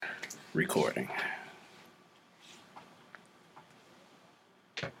Recording.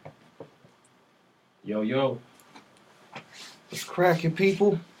 Yo, yo. What's cracking,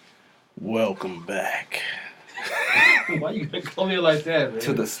 people? Welcome back. Why you gonna call me like that, man?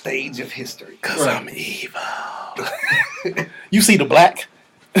 To the stage of history. Because I'm evil. You see the black?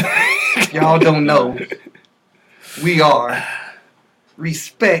 Y'all don't know. We are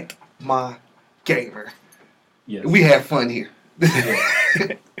Respect My Gamer. Yes. We have fun here. Yeah.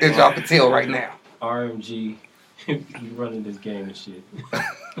 As y'all can tell right now. RMG, you running this game and shit.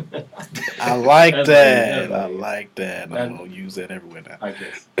 I like That's that. like- I like that. I'm going to use that everywhere now. I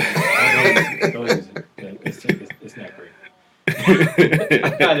guess. Don't use it. It's not great.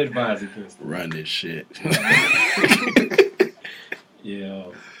 I got advise against it. Run this shit. Yeah.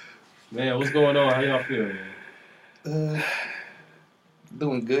 Man, what's going on? How y'all feeling, man?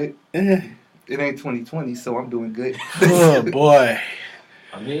 Doing good. Eh. It ain't 2020, so I'm doing good. Oh, boy.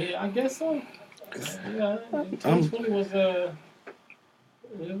 I mean, I guess so. Yeah, 2020 was it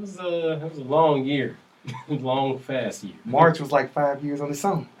was a long year. Long, fast year. March was like 5 years on its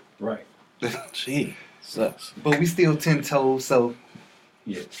own. Right. Gee, sucks. But we still 10 toes, so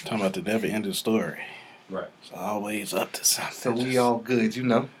Yeah. Talking about the never ending story. Right. It's always up to something. so we all good, you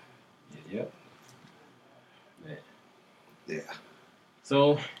know? Yep. Man. Yeah.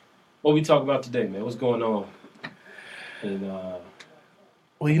 So, what we talk about today, man? What's going on? And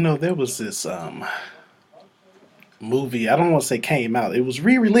Well, you know, there was this movie, I don't want to say came out. It was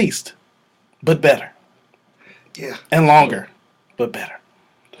re-released, but better. Yeah. And longer, but better.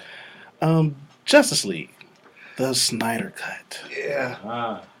 Justice League, the Synder Cut.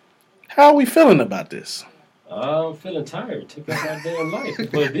 Yeah. How are we feeling about this? I'm feeling tired. Took up my damn life,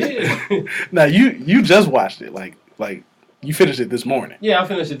 but it did. Now, you just watched it, like you finished it this morning. Yeah, I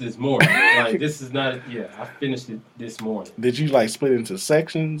finished it this morning. Like this is not. Yeah, I finished it this morning. Did you like split into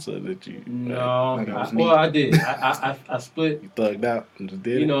sections, or did you? No, Like it was neat. well, I did. I split. You thugged out and just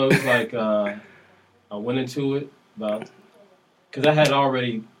did You it. know, it was like I went into it about because I had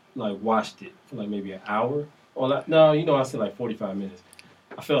already like watched it for like maybe an hour. Or like, no, I said like 45 minutes.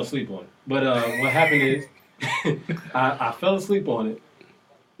 I fell asleep on it. But what happened is I fell asleep on it,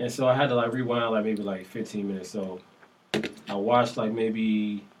 and so I had to like rewind like maybe like 15 minutes. So I watched like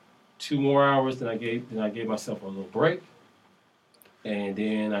maybe 2 more hours. Then I gave myself a little break, and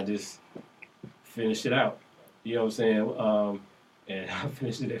then I just finished it out. You know what I'm saying? And I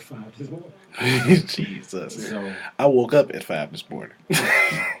finished it at 5 this morning. Jesus. So I woke up at 5 this morning.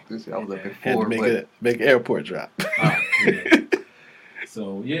 I was up at Had 4, to but make an airport drop. yeah.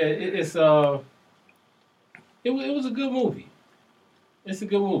 So yeah, it was a good movie. It's a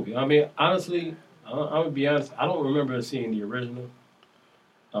good movie. I mean, honestly, I'm gonna be honest. I don't remember seeing the original,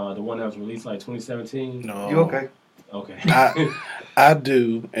 the one that was released like 2017. No. you okay? Okay. I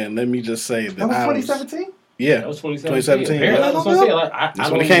do, and let me just say that That was I 2017? That Yeah, was 2017. 2017. Apparently, that's what I'm saying. Like, I That's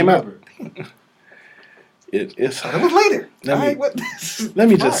don't when it came out. remember. it's. Oh, that was later. Let me- All right, what? Let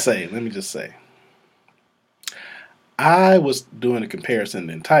me Fine. just say. I was doing a comparison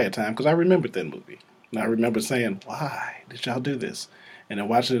the entire time because I remembered that movie. And I remember saying, why did y'all do this? And then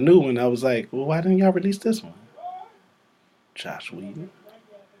watching the new one, I was like, well, why didn't y'all release this one? Josh Whedon,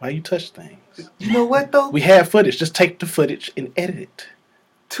 why you touch things? You know what, though? We have footage. Just take the footage and edit it.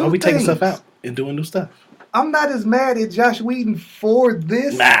 Two Why we taking things. stuff out and doing new stuff? I'm not as mad at Josh Whedon for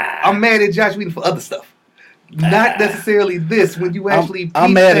this. Nah. I'm mad at Josh Whedon for other stuff. Not necessarily this. When you actually I'm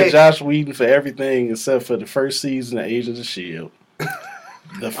peep mad that- at Josh Whedon for everything except for the first season of Agents of S.H.I.E.L.D.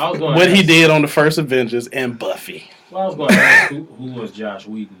 What he did on the first Avengers and Buffy. Well, I was going to ask who was Josh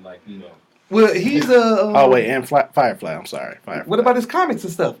Whedon, like Well, he's a. Oh, wait, and Firefly. I'm sorry. Firefly. What about his comics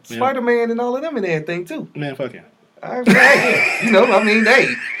and stuff? Yeah. Spider-Man and all of them and everything too. Man, fuck him. I mean, I mean, hey,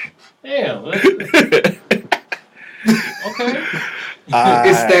 Damn. Okay.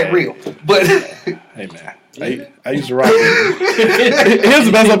 it's that real. But Hey, man. I used to rock with him. Here's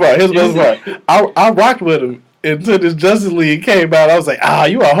the best part. I rocked with him until this Justice League came out. I was like,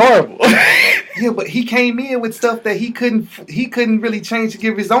 you are horrible. yeah, but he came in with stuff that he couldn't really change to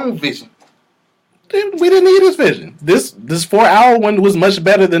give his own vision. We didn't need his vision. This 4-hour one was much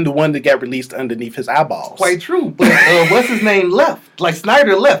better than the one that got released underneath his eyeballs. Quite true, but what's his name left? Like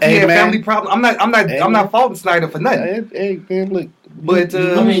Snyder left. He Hey, had man. family problems. I'm not faulting Snyder for nothing. Hey, man, look. But,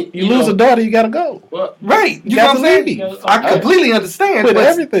 you lose a daughter, you gotta go. Well, Right, you know got what I'm to saying? leave. I completely understand. With But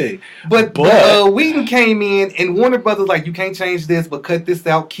everything. But But- Whedon came in and Warner Brothers like, you can't change this, but cut this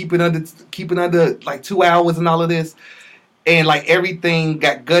out, keep it under like 2 hours and all of this, and like everything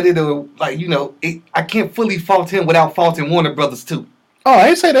got gutted or like I can't fully fault him without faulting Warner Brothers too. Oh, I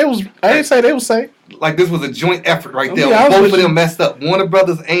didn't say they was. I didn't say they was safe. Like this was a joint effort right there. Yeah, I was Both with of you. them messed up. Warner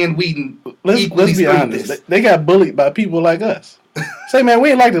Brothers and Whedon Let's equally be screwed honest. this. They got bullied by people like us. Say, man, we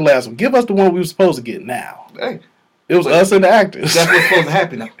ain't like the last one. Give us the one we were supposed to get now. Hey, It was us and the actors. that's what's supposed to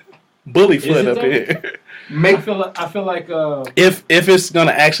happen now. Bully Is foot it up though? here. I feel like If it's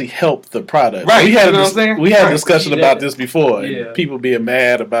gonna actually help the product, Right, We had you know what I'm saying? we had a Right. discussion See, about that- this before, yeah. and people being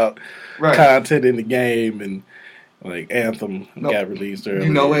mad about Right. content in the game, and like Anthem No. got released earlier.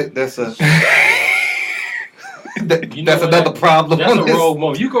 You know what? That's a You know that's what? another problem. That's on a this. rogue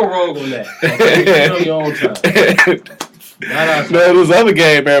mode. You go rogue on that. Okay? You on your own time. Not our time. No, there was another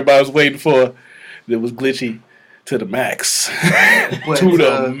game everybody was waiting for that was glitchy to the max. But, To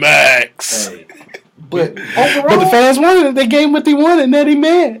the max. Hey, but But the overall, fans wanted it. They gave him what they wanted, and then he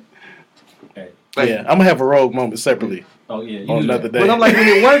mad. hey. like, Yeah, I'm gonna have a rogue moment separately Oh yeah. You on do another that. day. but I'm like, when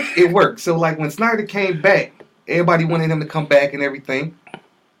it worked, it worked. So like when Snyder came back, everybody wanted him to come back and everything.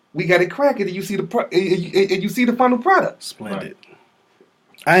 We got it cracking, and you see you see the final product. Splendid.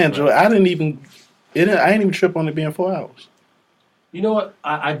 I enjoy. I didn't even. I didn't even trip on it being 4 hours. You know what?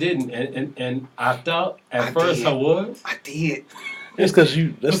 I didn't, and I thought at I first did. I was. I did. It's because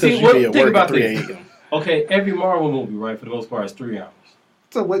you. That's But see, because what- you be at think work at about 3 this. a.m. Okay, every Marvel movie, right, for the most part, is 3 hours.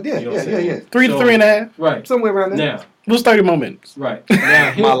 So what? Yeah, You know what I'm yeah, saying? 3 to So- 3.5. Right. somewhere around there. Now, It was 30 more minutes. right.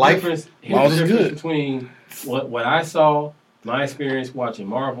 Now, here's My the life. difference. Mine Here's was the difference good. between what I saw, my experience watching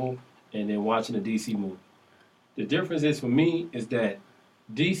Marvel, and then watching a DC movie. The difference is for me is that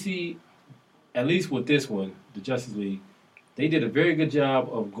DC, at least with this one, the Justice League, they did a very good job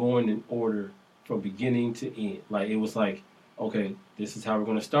of going in order from beginning to end. Like it was like, okay, this is how we're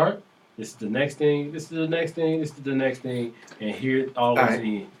gonna start. This is the next thing. This is the next thing. This is the next thing, and here it all goes to Alright.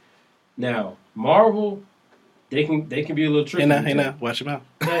 the end. Now Marvel, they can be a little tricky. Hey now, with hey that. now, watch your mouth.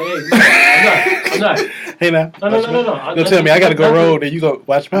 Hey, I'm not. Hey now, No, watch no, your no, mouth. no. Don't tell me I gotta go road and you go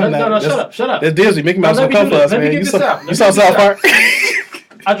watch your mouth. No, now. no, That's- shut up. That's Disney. Mickey Mouse No, gonna let come me for do us, this. Let me man. get You this saw, out. you Let saw me get South this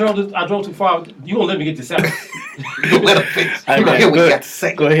Park. I drove too far. You gonna let me get this out? Let him finish. All You right, gonna hear what go you ahead. got to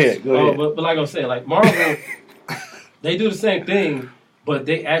say. Go ahead. Go ahead. But like I'm saying, like Marvel, they do the same thing, but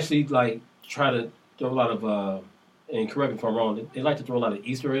they actually like try to throw a lot of and correct me if I'm wrong. They like to throw a lot of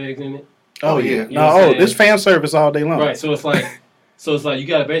Easter eggs in it. Oh yeah. yeah. You know what I'm No. Oh, saying? this fan service all day long. Right. So it's like you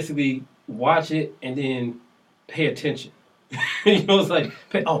gotta basically watch it and then pay attention. You know, it's like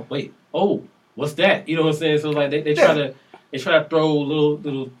oh wait, oh what's that? You know what I'm saying? So like they try to throw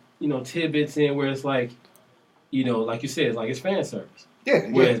little tidbits in where it's like, like you said, it's like it's fan service. Yeah, yeah.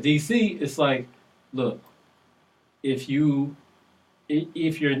 Whereas DC, it's like, look, if you're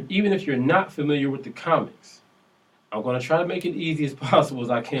even if you're not familiar with the comics, I'm gonna try to make it easy as possible as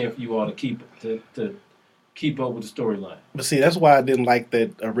I can for you all to keep up with the storyline. But see, that's why I didn't like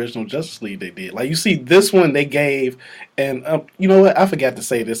that original Justice League they did. Like, you see, this one they gave, and you know what? I forgot to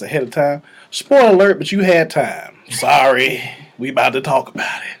say this ahead of time. Spoiler alert, but you had time. Sorry, we about to talk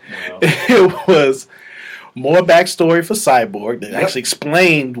about it. It was more backstory for Cyborg that actually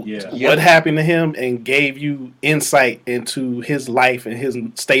explained Yeah. what happened to him and gave you insight into his life and his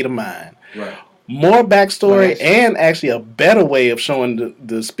state of mind. Right. More backstory Flash. and actually a better way of showing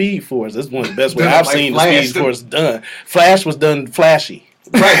the Speed Force. This is one of the best ways Done I've like seen Flash. the Speed Force done. Flash was done flashy.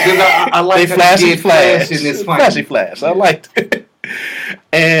 Right, because I like They how flashy you did Flash. Flash in this fight. Flashy Flash. I liked it.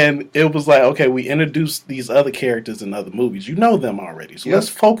 And it was like, okay, we introduced these other characters in other movies. You know them already. So Yep. let's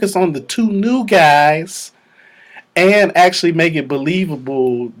focus on the two new guys and actually make it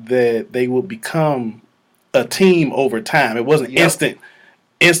believable that they will become a team over time. It wasn't Yep.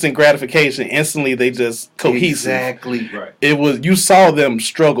 instant gratification. Instantly they just cohesive. Exactly. Right. It was, you saw them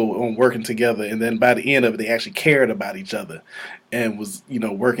struggle on working together, and then by the end of it they actually cared about each other and was,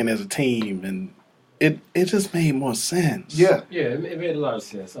 working as a team, and it just made more sense. Yeah. Yeah, it made a lot of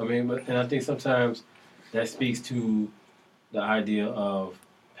sense. I mean, and I think sometimes that speaks to the idea of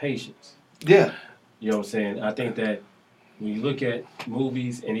patience. Yeah. You know what I'm saying? I think that when you look at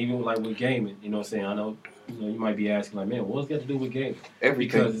movies and even like with gaming, you know what I'm saying? I know, you might be asking like, man, what's got to do with gaming?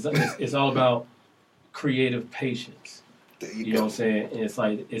 Everything. Because it's all about creative patience. There You know what I'm saying? And it's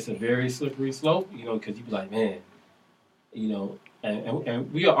like, it's a very slippery slope, because you be like, man,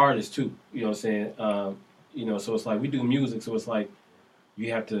 and we are artists too, you know what I'm saying? So it's like we do music, so it's like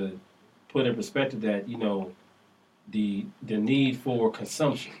you have to put in perspective that, the need for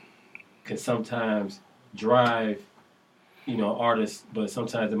consumption can sometimes drive, artists, but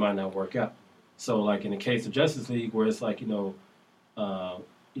sometimes it might not work out. So like in the case of Justice League, where it's like,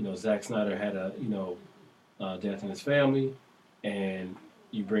 Zack Snyder had a, death in his family, and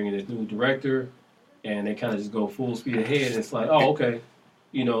you bring in this new director, and they kind of just go full speed ahead, and it's like, oh, okay,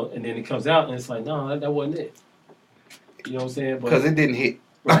 and then it comes out, and it's like, no, that wasn't it. You know what I'm saying? Because it didn't hit.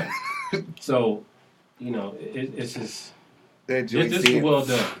 Right. So, it's just That this joint is said- well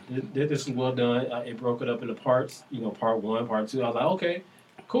done. This is well done. It broke it up into parts. Part 1, part 2. I was like, okay,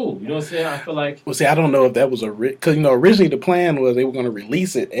 cool. You know what I'm saying? I feel like Well, see, I don't know if that was because originally the plan was they were going to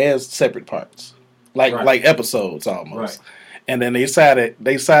release it as separate parts, like episodes almost. Right. And then they decided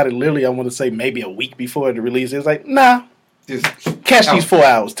literally, I want to say maybe a week before the release. It was like, nah, Just catch out. these 4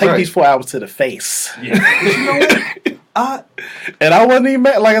 hours, take Right. these 4 hours to the face. yeah, But you know what? And I wasn't even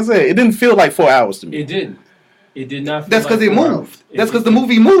mad. Like I said, it didn't feel like 4 hours to me. it didn't. It did not. Feel That's because like it 4 moved. hours. That's because the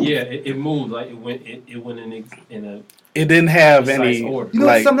movie moved. Yeah, it moved. Like it went in a. It didn't have Precise any order. You know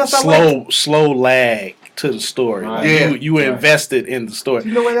like something else I slow lag to the story. Right. Like, Yeah. you were Right. invested in the story.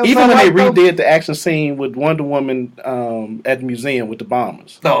 You know what else Even I when they like, though? redid the action scene with Wonder Woman at the museum with the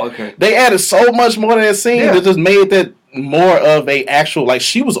bombers, Oh, okay. they added so much more to that scene Yeah. that just made that more of a actual, like,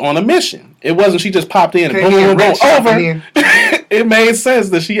 she was on a mission. It wasn't she just popped in and Came boom, in, boom, boom, red shot, over. and It made sense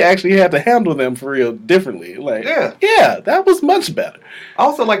that she actually had to handle them for real differently. Like, Yeah. that was much better. I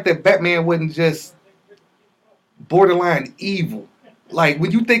also like that Batman wasn't just borderline evil. Like,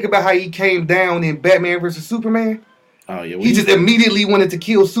 when you think about how he came down in Batman versus Superman, Oh yeah, he just immediately wanted to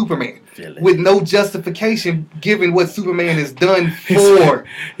kill Superman feel it. with no justification given what Superman has done for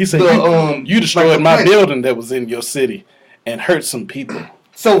He said, the, you destroyed like the my planet." building that was in your city and hurt some people.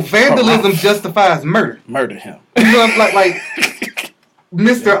 So vandalism justifies murder. Murder him. You know, like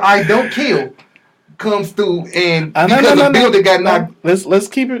Mr. I Don't Kill comes through and because the building got knocked. Let's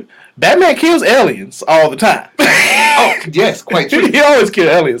keep it. Batman kills aliens all the time. Oh, yes, quite true. He always kills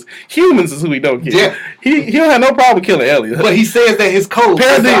aliens. Humans is who he don't kill. Yeah. He don't have no problem killing aliens. But he says that his code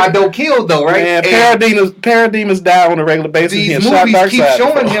says I don't kill though, right? Man, And parademons die on a regular basis. He these shot movies keep Darkseid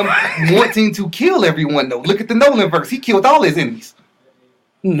showing before. him wanting to kill everyone though. Look at the Nolan verse. He killed all his enemies.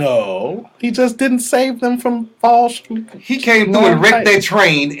 No, he just didn't save them from false. He came through and wrecked that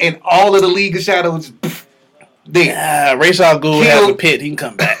train and all of the League of Shadows dead. Yeah, Ra's al Ghul has a Killed- pit. He can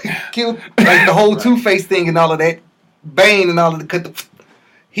come back. Killed like the whole Two-Face thing and all of that. Bane and all of the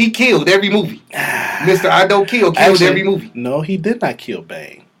he killed every movie. Mr. I Don't Kill killed Actually, every movie. No, he did not kill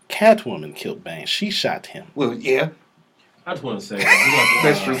Bane. Catwoman killed Bane. She shot him. Well, yeah, I just want to say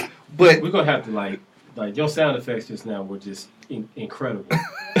that's true. But We're gonna have to like your sound effects just now were just incredible.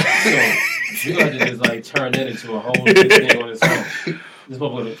 So we're gonna have to just like turn that into a whole thing on its own. This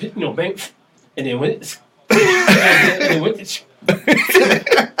motherfucker, bang, and then went, and then went.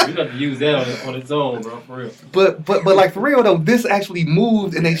 We got to use that on its own, bro, for real. But like for real though, this actually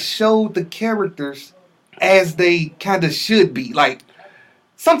moved and they showed the characters as they kind of should be. Like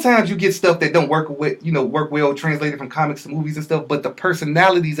sometimes you get stuff that don't work well translated from comics to movies and stuff, but the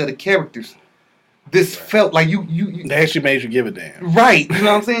personalities of the characters, this felt like you They actually made you give a damn. right. You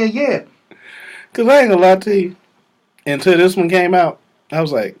know what I'm saying? Yeah. Cause I ain't gonna lie to you. Until this one came out, I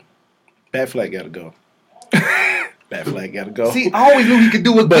was like, Batfleck gotta go. Batfleck gotta go. See, I always knew he could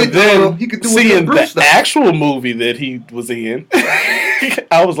do a But good. then He could do a seeing good Bruce the though. actual movie that he was in,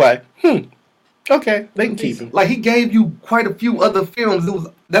 I was like, okay, they can keep him. Like he gave you quite a few other films.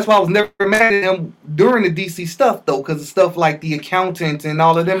 That's why I was never mad at him during the DC stuff though, because of stuff like The Accountant and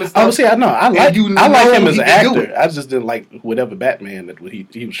all of them and stuff. Oh, see, I know. I like you him know as he an can do actor. I just didn't like whatever Batman that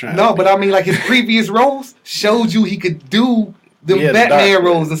he was trying. No, to but I mean, like his previous roles showed you he could do the Yeah, the Batman dark-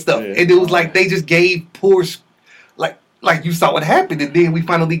 roles and stuff, yeah. and it was like they just gave poor, like you saw what happened, and then we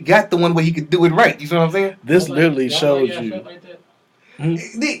finally got the one where he could do it right. You know what I'm saying? This literally shows I you. felt like that. I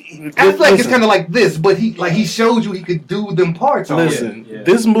feel like it's kind of like this, but he showed you he could do them parts. Listen, Yeah.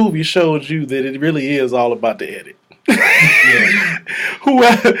 this movie showed you that it really is all about the edit. Yeah.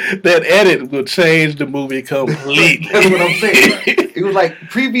 Whoever that edit will change the movie completely. That's what I'm saying. It was like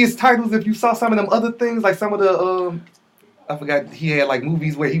previous titles. If you saw some of them other things, like some of the I forgot he had like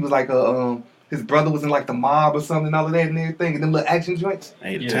movies where he was like his brother was in like the mob or something, and all of that and everything, and them little action joints.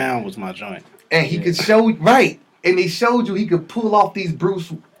 Hey, the Yeah. town was my joint. And he could show right, and they showed you he could pull off these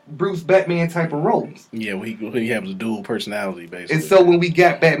Bruce Batman type of roles. Yeah, well, he has a dual personality basically. And so when we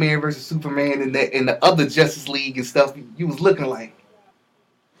got Batman versus Superman and the other Justice League and stuff, you was looking like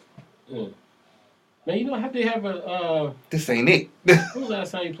Man, you know how they have a this ain't it. when was the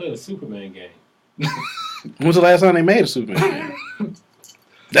last time you played a Superman game? When's the last time they made a Superman game?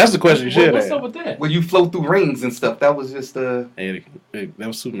 That's the question you should What's ask. up with that? Where you flow through rings and stuff. That was just Hey, that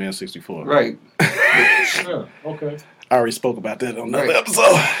was Superman 64. right. Yeah, okay. I already spoke about that on another Right.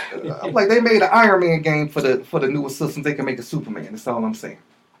 episode. I'm like, they made an Iron Man game for the newer systems. They can make a Superman. That's all I'm saying.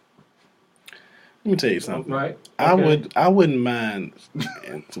 Let me tell you something. Right. I Okay. wouldn't mind.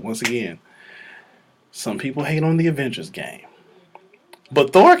 And once again, some people hate on the Avengers game,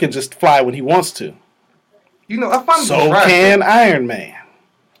 but Thor can just fly when he wants to. You know, I find So can Iron Man.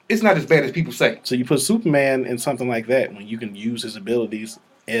 it's not as bad as people say. So you put Superman in something like that when you can use his abilities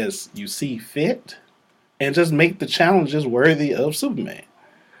as you see fit and just make the challenges worthy of Superman.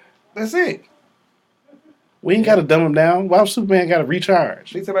 That's it. We ain't got to dumb him down. Why Superman got to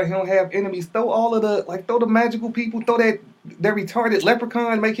recharge? They say about he don't have enemies. Throw all of the throw the magical people. Throw that retarded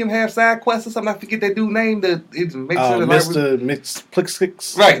leprechaun. Make him have side quests or something. I forget that dude name. Make sure that Mr.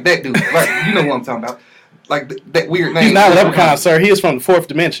 Mixplixix. right, that dude. Right, you know what I'm talking about. Like that weird name. He's not a leprechaun, sir. He is from the fourth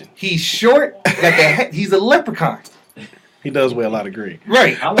dimension. He's short. He's a leprechaun. He does wear a lot of green.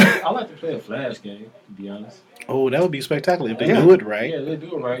 Right. I like to play a Flash game, to be honest. Oh, that would be spectacular if they Yeah. do it right. Yeah, they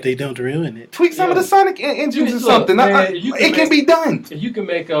do it right. They don't ruin it. Tweak some of the Sonic engines or Look, something. man, It can be done. If you can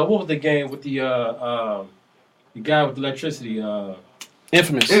make what was the game with the guy with the electricity?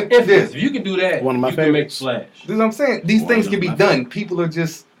 Infamous. Infamous. If you can do that, One of my you can make favorites. Flash. This is what I'm saying. These One things of can be my done. People are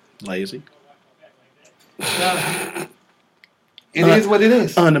just. Lazy. It is what it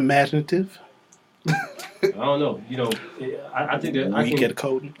is. Unimaginative. I don't know. You know, I think that Weak at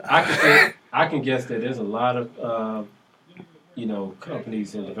coding. I can guess that there's a lot of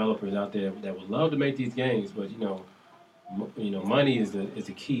companies and developers out there that would love to make these games, but money is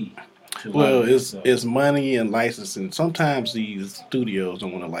the key. Well, it's money and licensing. Sometimes these studios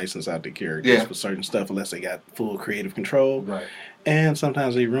don't want to license out their characters for certain stuff unless they got full creative control. Right. And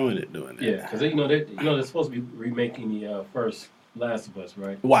sometimes they ruin it doing that. Yeah, because they're supposed to be remaking the first Last of Us,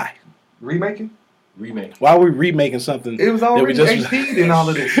 right? Why? Remaking? Remake. Why are we remaking something? It was already HD'd and all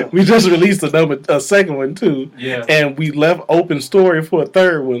of this stuff. We just released a second one too. Yeah. And we left open story for a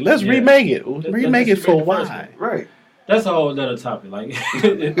third one. Let's remake it. Remake it for why? Right. That's a whole other topic. Like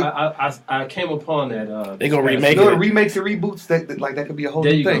I came upon that. They gonna remake No, it. the remakes and reboots that could be a whole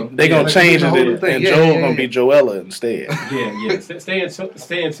There new you thing. go. They gonna change it, and Joel gonna be yeah. Joella instead. Yeah.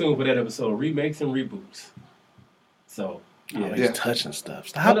 Stay in tune for that episode. Remakes and reboots. So He's touching stuff.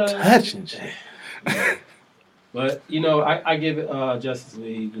 Stop touching shit. But I give it Justice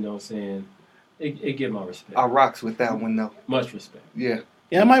League. You know, what I'm saying it give my respect. I rocks with that one though. Much respect. Yeah.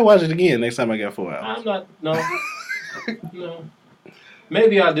 Yeah, I might watch it again next time I got 4 hours. I'm not. No.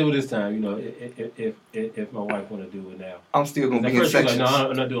 Maybe I'll do it this time. You know, if my wife want to do it now. I'm still gonna be in first she's sections. like, no,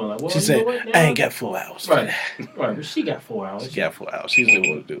 I'm not doing it. Like, well, She said, what, I ain't got 4 hours. Right. Right. But she got 4 hours. She got 4 hours. She didn't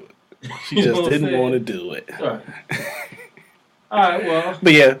want to do it. She You know just what I'm didn't saying? want to do it. Right. All right. Well.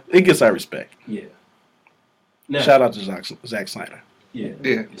 But yeah, it gets our respect. Yeah. Now, Shout out to Zack Snyder. Yeah.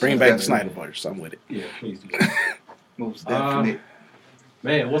 Yeah. Bring back the Snyder Verse. I'm with it. Yeah. Please do that. Most definitely.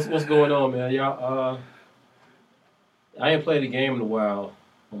 Man, what's going on, man? Y'all. I ain't played a game in a while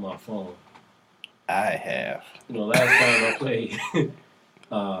on my phone. I have. Last time I played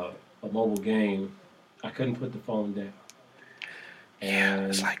a mobile game, I couldn't put the phone down. And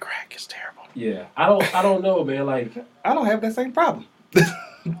It's like crack. It's terrible. yeah, I don't know, man. Like, I don't have that same problem.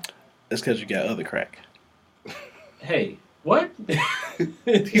 It's because you got other crack. hey, what?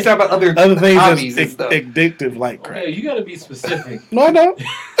 He's talking about other Other hobbies things and that's stuff. addictive like crack. Okay, you got to be specific. No, I don't.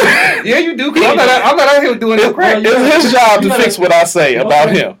 Yeah, you do. 'Cause I'm not out here doing no crack. Well, It's his job You to gotta- fix what I say about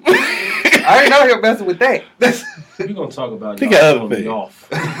him. I ain't out here messing with that. We're gonna talk about Think y'all of other throwing me things.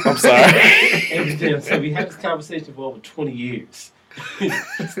 off. I'm sorry. Every day, so we had this conversation for over 20 years.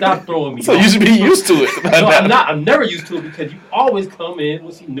 Stop throwing me So off. you should be used to it. No, I'm not. I'm never used to it because you always come in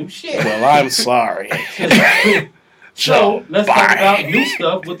with some new shit. Well, I'm sorry. So let's talk Bye. about new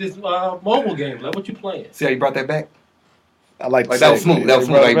stuff with this mobile game. Like, what you playing? See how you brought that back? I like to Like, say that was smooth. That was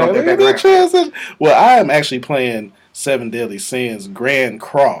smooth. Like, brought that back Look at around. transition. Well, I am actually playing 7 Deadly Sins Grand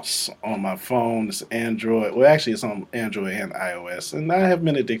Cross on my phone. It's Android. Well, actually, it's on Android and iOS. And I have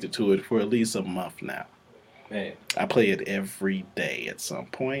been addicted to it for at least a month now. Man, I play it every day at some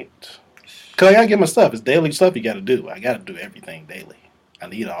point. Because I got to get my stuff. It's daily stuff you got to do. I got to do everything daily. I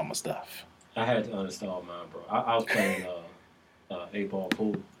need all my stuff. I had to uninstall mine, bro. I was playing 8-ball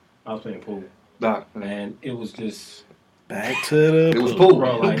pool. I was playing pool, Nah. and it was just, Back to the It was pool.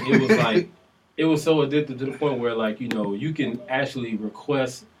 bro. It was so addictive to the point where you can actually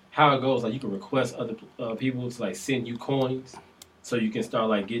request how it goes. Like, you can request other people to send you coins, so you can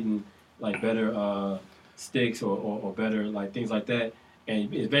start getting better sticks or better things like that.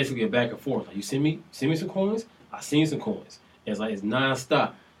 And it's basically a back and forth. Like, you send me some coins, I send you some coins. And it's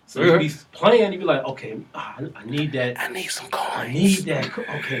nonstop. So you be playing, you be like, okay, I need that. I need some coins. I need that.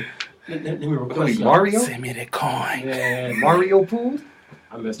 Okay, let me request something. Mario? Send me that coin. Man, Mario pool?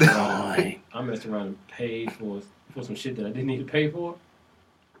 I messed around. Coin. I messed around and paid for some shit that I didn't need to pay for.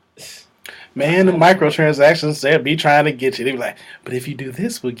 Man, the microtransactions, they'll be trying to get you. They be like, but if you do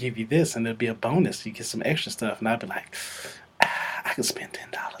this, we'll give you this, and there'll be a bonus. You get some extra stuff. And I'd be like, I could spend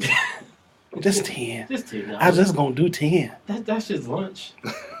 $10. Just 10. Just 10. I just gonna do 10. That's just lunch.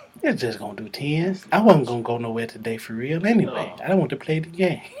 It's just gonna do 10. I wasn't gonna go nowhere today for real anyway. No. I don't want to play the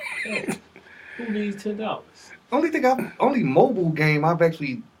game. Hey, who needs $10? Only mobile game I've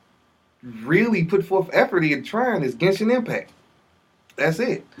actually really put forth effort in trying is Genshin Impact. That's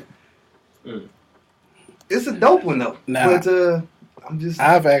it. Mm. It's a dope one though. Nah. But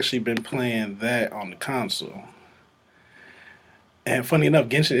I've actually been playing that on the console. And funny enough,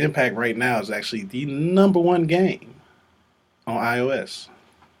 Genshin Impact right now is actually the #1 game on iOS.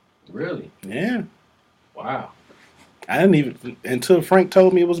 Really? Yeah. Wow. I didn't even, until Frank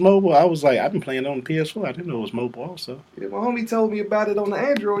told me it was mobile, I was like, I've been playing it on the PS4. I didn't know it was mobile also. yeah, my homie told me about it on the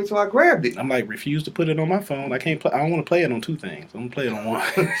Android, so I grabbed it. I'm like, refuse to put it on my phone. I can't play. I don't want to play it on 2 things. I'm going to play it on 1.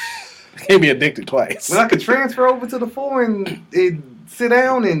 I can't be addicted twice. When I could transfer over to the 4 and sit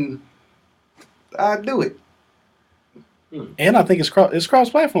down and I'd do it. And I think it's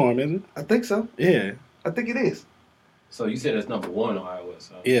cross-platform, isn't it? I think so. Yeah. I think it is. So you said it's #1 on iOS.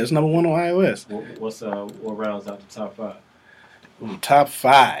 Huh? Yeah, it's #1 on iOS. What rounds out the top 5? Ooh, top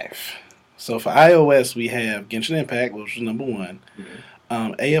 5. So for iOS, we have Genshin Impact, which is #1.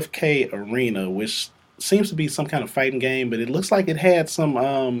 Mm-hmm. AFK Arena, which seems to be some kind of fighting game, but it looks like it had some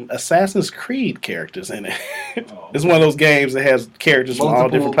Assassin's Creed characters in it. It's one of those games that has characters from all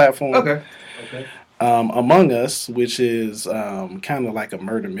different platforms. Okay. Among Us, which is kind of like a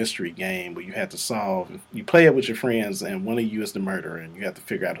murder mystery game where you have to solve. You play it with your friends, and one of you is the murderer, and you have to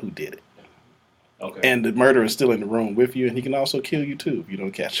figure out who did it. Okay. And the murderer is still in the room with you, and he can also kill you too if you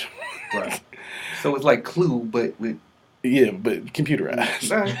don't catch him. Right. So it's like Clue, but with Yeah, but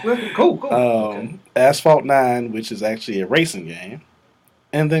computerized. well, cool. Okay. Asphalt 9, which is actually a racing game,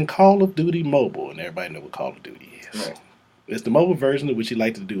 and then Call of Duty Mobile, and everybody knows what Call of Duty is. Right. It's the mobile version of what you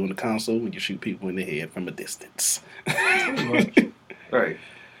like to do on the console when you shoot people in the head from a distance. Pretty much. Right.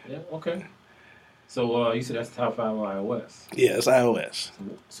 Yeah. Okay. So you said that's top 5 on iOS. Yeah, it's iOS.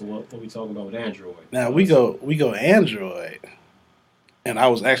 So what are we talking about with Android? Now we go Android, and I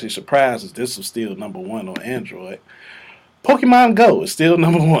was actually surprised that this was still #1 on Android. Pokemon Go is still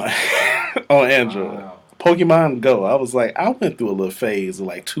 #1 on Android. Wow. Pokemon Go. I was like, I went through a little phase of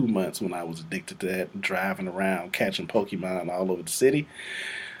like 2 months when I was addicted to that, driving around, catching Pokemon all over the city.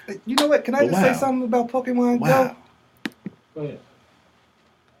 You know what? Can I just say something about Pokemon Wow. Go? Go ahead.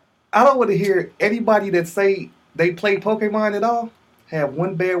 I don't want to hear anybody that say they play Pokemon at all have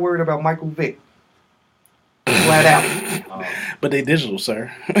one bad word about Michael Vick. Flat out. But they digital,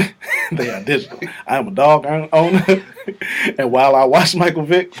 sir. They are digital. I'm a dog owner, and while I watched Michael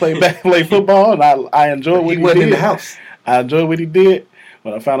Vick play football, and I enjoyed what he wasn't did. in the house. I enjoyed what he did.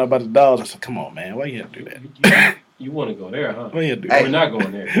 When I found out about the dogs, I said, "Come on, man, why you have to do that? You want to go there, huh? Why you have to do Hey. We're not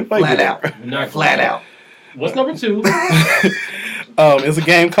going there. that? Why you Flat do out. We're not Flat going out. What's number 2? It's a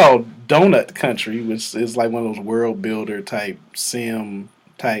game called Donut Country, which is like one of those world builder type sim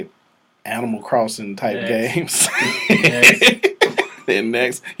type Animal Crossing type games. Next. Then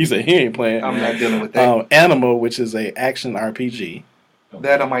next, he said he ain't playing. I'm not dealing with that. Animal, which is a action RPG.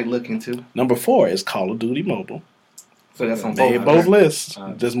 That I might look into. Number 4 is Call of Duty Mobile. So that's on They both. both lists.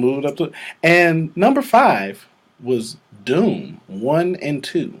 Okay. Just moved up to. And number 5 was Doom 1 and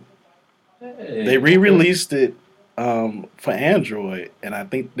 2. Hey, They re-released it for Android, and I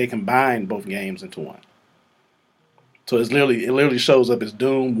think they combined both games into one. So it literally shows up as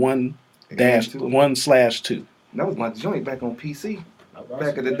Doom 1-1/2. That was my joint back on PC Okay.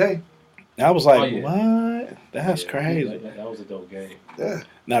 back in the day. And I was like, Oh, yeah. what? That's crazy. That was a dope game. Yeah.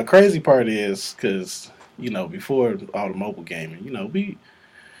 Now, crazy part is because before all the mobile gaming,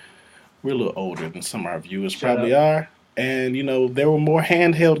 we're a little older than some of our viewers probably are, and there were more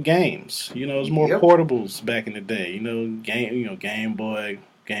handheld games. It was more portables back in the day. Game Boy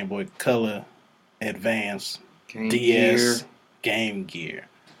Color, Advance, Game DS, Gear. Game Gear,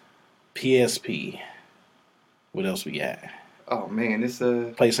 PSP. What else we got? Oh man, it's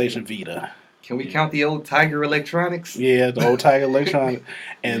PlayStation Vita. Can we count the old Tiger Electronics? Yeah, the old Tiger Electronic.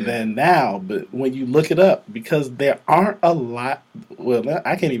 And then now, but when you look it up, because there aren't a lot, well,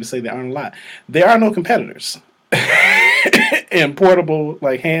 I can't even say there aren't a lot. There are no competitors in portable,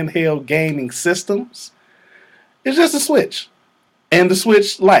 like handheld gaming systems. It's just a Switch. And the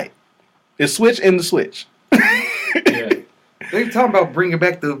Switch Lite. It's Switch and the Switch. Yeah. They talking about bringing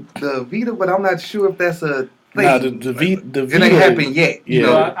back the Vita, but I'm not sure if that's a thing. No, the Vita. It ain't happened yet. Yeah.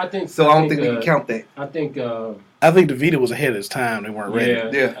 No, I think So I don't think we can count that. I think I think the Vita was ahead of its time. They weren't ready.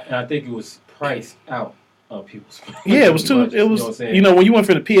 yeah, and I think it was priced out people's. Yeah, it was too. budgets, It was what I'm saying? you know when you went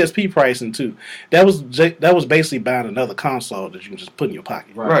for the PSP pricing too. That was basically buying another console that you can just put in your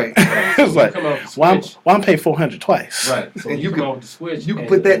pocket. Right. right. So It's when like you come out with the why Switch, I'm pay $400 twice. right? So And when you you come could- out with the Switch, you can and-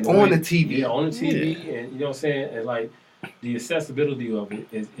 put that and on way- the TV. Yeah, on the TV, and you know what I'm saying, and like the accessibility of it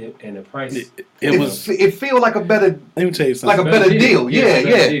and the price. It was. It feel like a better Let me tell you like something. a better deal. it's a better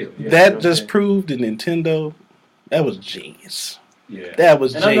deal. Yeah, you know That what just I'm proved that Nintendo. That was genius. saying? Yeah. That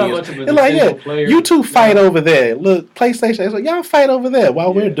was And I'm not genius. much of a They're like, Nintendo yeah, player. you two fight Yeah. over there. Look, PlayStation. It's like y'all fight over there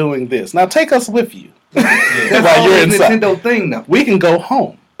while we're Yeah. doing this. Now take us with you. That's While you're always inside. Nintendo thing though. We can go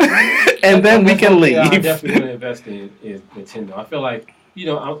home, and then we That's can one thing I leave. definitely want to invest in is Nintendo. I feel like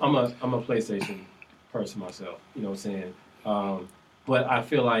I'm a PlayStation person myself. You know what I'm saying? But I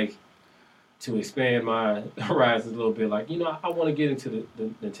feel like to expand my horizons a little bit, like I want to get into the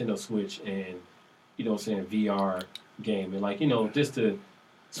Nintendo Switch and you know what I'm saying VR game and like just to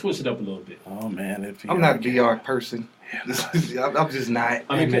switch it up a little bit. Oh man, if I'm not a VR person. I'm just not.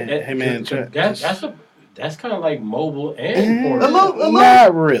 I mean, Hey, man, that's kind of like mobile and portable. A little-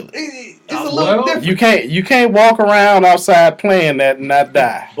 Not really. It's a little Well, different. You can't walk around outside playing that and not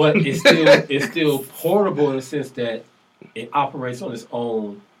die. But it's still portable in the sense that it operates on its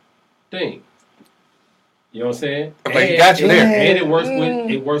own thing. You know what I'm saying? Okay, got you there. And it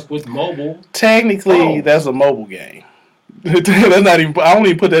works with mobile. Technically, Oh. that's a mobile game. That's not even. I don't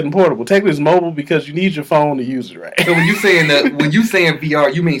even put that in portable. Technically, it's mobile because you need your phone to use it, right? So when you saying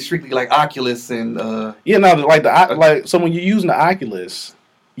VR, you mean strictly like Oculus and Yeah, no, so when you're using the Oculus,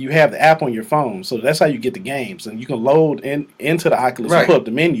 you have the app on your phone, so that's how you get the games, and you can load into the Oculus Right. and pull up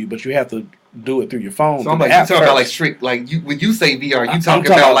the menu, but you have to do it through your phone. so through I'm the like you app talking about like first. strict like you when you say VR, you I'm talking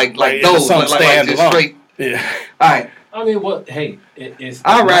talking about about, like like, those something like just standalone. straight. Yeah. All right. I mean, what? Hey, it's.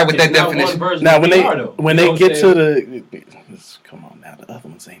 I'll ride with it's that not definition. One version Now of when VR, though. they You know what I'm get saying? to the come on now, the other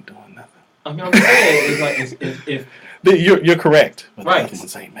ones ain't doing nothing. I mean, I'm just saying, it's like if You're correct, but Right. the other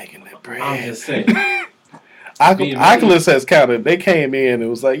ones ain't making that bread. I'm just saying. being Oculus has counted. They came in and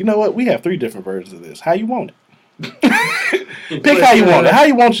was like, you know what? We have 3 different versions of this. How you want it? Pick how you want it. How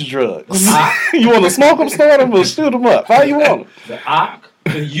you want your drugs? You want to smoke them, snort them, or shoot them up? How you want The Ock,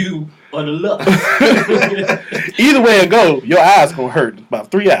 the U, or the Lux. them? Either way it go, your eyes gonna hurt in about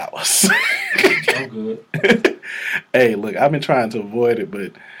 3 hours. I'm good. Hey, look, I've been trying to avoid it,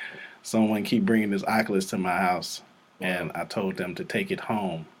 but someone keep bringing this Oculus to my house, and I told them to take it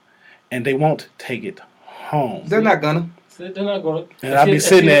home, and they won't take it home. They're not gonna. So they're not going to. And I'll be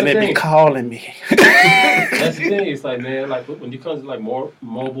sitting there and they be calling me. That's the thing. It's like, man, like when it comes to like more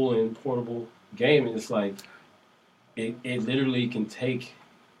mobile and portable gaming, it's like it literally can take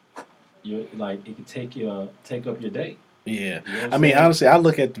your take up your day. Yeah. You know what I I'm mean, saying? honestly, I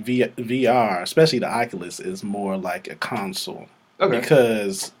look at the VR, especially the Oculus, is more like a console. Okay.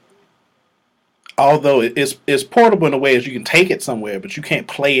 Because although it's portable in a way as you can take it somewhere, but you can't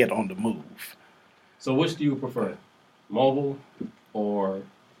play it on the move. So which do you prefer, mobile or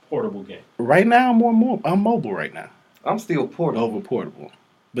portable game? Right now, I'm mobile right now I'm still portable. over portable.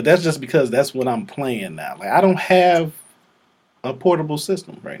 But that's just because that's what I'm playing now. Like, I don't have a portable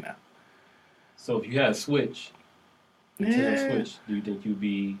system right now. So if you had a Switch, Nintendo Yeah. Switch, do you think you'd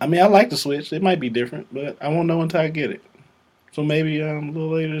be? I mean, I like the Switch. It might be different, but I won't know until I get it. So maybe a little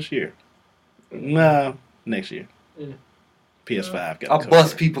later this year. No, next year. Yeah. PS5 got I'll to come bust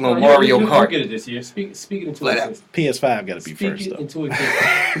first. people on No, Mario you'll Kart. get it this year. Speak it into Flat out. existence. PS5 got to be Speak first, it though. into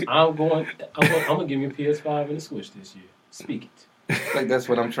existence. I'm gonna give you a PS5 and a Switch this year. Speak it. Like that's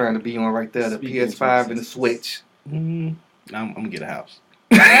what I'm trying to be on right there. The Speaking into PS5 and the existence. Switch. I'm going to get a house.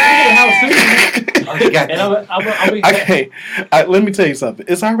 I got And I'll be Okay, let me tell you something.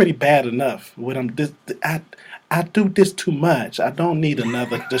 It's already bad enough when I do this too much. I don't need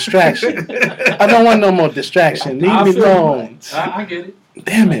another distraction. I don't want no more distraction. Leave I me feel alone. I get it.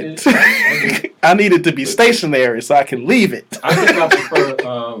 Damn I it. get it. I need it to be stationary so I can leave it. I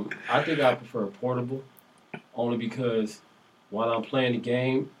think I prefer portable, only because while I'm playing the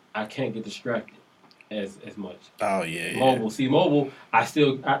game, I can't get distracted as much. Oh, yeah. Mobile. I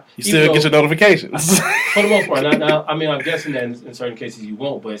still You still get your notifications. for the most part. Now, I mean, I'm guessing that in certain cases you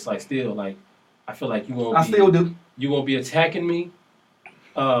won't, but it's like still like I feel like you won't. I still do. You won't be attacking me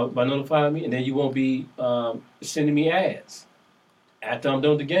by notifying me, and then you won't be sending me ads after I'm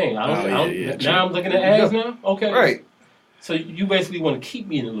done with the game. yeah, true. Now I'm looking at ads now. Okay, Right. So you basically want to keep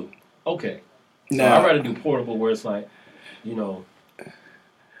me in the loop. Okay. So No. I'd rather do portable where it's like, you know.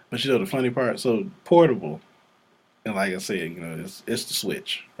 But you know the funny part? So portable, and like I said, it's the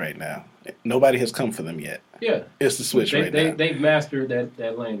Switch right now. Nobody has come for them yet. Yeah. It's the Switch right now. They've mastered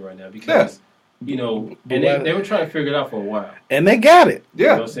that lane right now because you know, But and why- they were trying to figure it out for a while. And they got it. You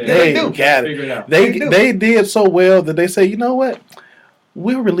know Yeah, what I'm saying? They do. got Figure it. it out. They do. They did so well that they say, you know what?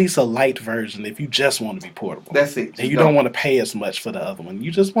 We'll release a light version if you just want to be portable. That's it. And you don't want to pay as much for the other one.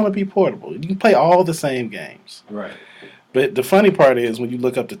 You just want to be portable. You can play all the same games. Right. But the funny part is when you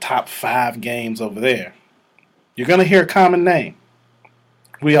look up the top 5 games over there, you're going to hear a common name.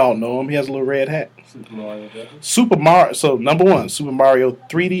 We all know him. He has a little red hat. Super Mario Brothers. Super Mario. So number 1, Super Mario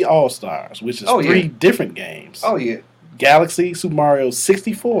 3D All Stars, which is Oh, 3 yeah. different games. Oh yeah. Galaxy Super Mario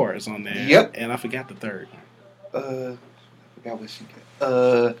 64 is on there. Yep. And I forgot the third. I forgot what she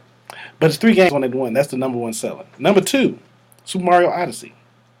got. But it's 3 games on that one. That's the number 1 seller. Number 2, Super Mario Odyssey.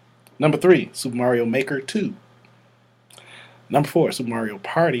 Number 3, Super Mario Maker 2. Number 4, Super Mario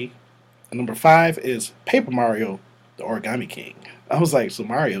Party. And number 5 is Paper Mario, the Origami King. I was like, so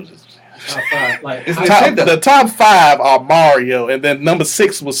Mario's just... Top 5. Like, It's I- The top 5 are Mario, and then number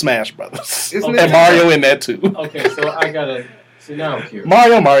 6 was Smash Brothers. Isn't And it- Mario in that too. okay, so I gotta. See, now I'm curious.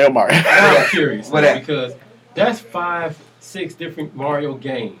 Mario. Now I'm curious What now, that? because that's 5, 6 different Mario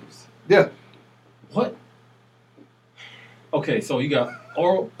games. Yeah. What? Okay, so you got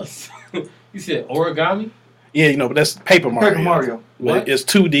you said origami. Yeah, you know, but that's Paper Mario. Paper Mario. But it's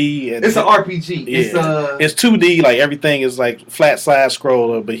 2D. And It's an RPG. Yeah. It's It's 2D, like everything is like flat side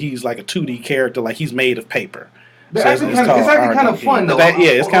scroller, but he's like a 2D character, like he's made of paper. It's So actually called kind of RPG. fun though. But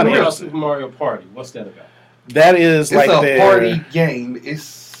it's kind of What about interesting. Super Mario Party? What's that about? That is It's like a their party game.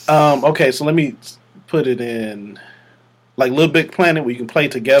 It's Okay, so let me put it in like Little Big Planet where you can play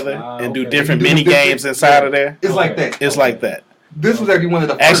together and do okay. different You can mini do games different- inside of there. It's like Okay. that. It's like that. This was actually one of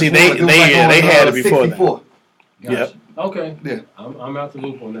the first Actually, they- ones. It was they- yeah, on, they had it before then. 64. Gotcha. Yep. Okay. Yeah. I'm out the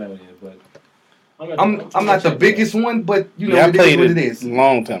loop on that one, but I'm not the biggest one, but you know Yeah, I it is played what it it is. a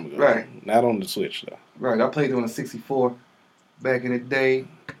long time ago. Right. Not on the Switch though. Right. I played it on a 64 back in the day.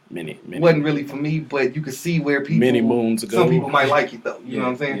 Many Wasn't really for me, but you could see where people. many moons ago. Some people might like it though. You know what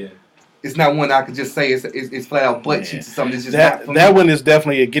I'm saying? Yeah. It's not one I could just say it's flat out butt cheeks or something. It's just That not for that me. one is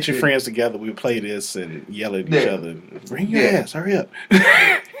definitely a get your Yeah. friends together. We play this and yell at each Yeah. other. Bring your Yeah. ass, hurry up. I'm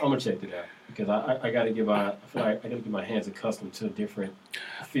gonna check it out because I gotta give I feel like I gotta get my hands accustomed to a different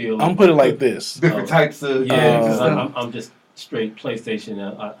feel. I'm put it like this. Different types of Yeah, games and because stuff. I'm just straight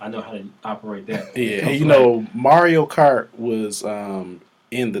PlayStation. I know how to operate that. Yeah, It and comes you to, like, know, Mario Kart was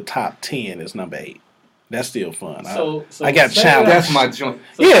in the top 10 as number 8. That's still fun. so I got 7 challenged. out- That's my joint.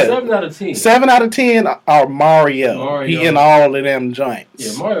 So Yeah. 7 out of 10. 7 out of 10 are Mario. Mario. He in all of them joints.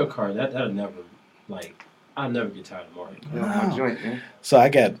 Yeah, Mario Kart. That'll never I'll never get tired of Mario Kart. That's my Wow. joint, man. So I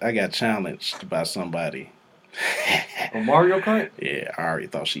got challenged by somebody. On Mario Kart? Yeah, Ari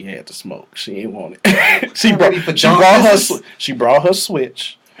thought she had to smoke. She ain't want it. she I'm brought ready for she brought her darkness. she brought her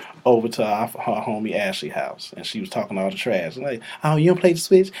Switch over to her homie Ashley house, and she was talking all the trash. Like, oh, you don't play the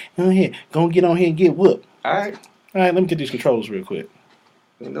Switch? Go ahead, go get on here and get whooped. All right. All right, let me get these controllers real quick.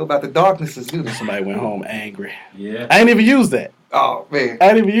 Don't know about the darknesses, do they? Somebody went home angry. Yeah. I ain't even use that. Oh man. I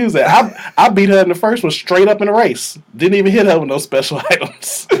didn't even use that. I beat her in the first one straight up in the race. Didn't even hit her with no special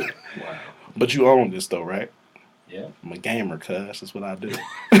items. Wow. But you own this though, right? Yeah. I'm a gamer, cuz. That's what I do.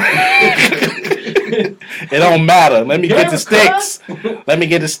 It don't matter. Let me get the sticks. Let me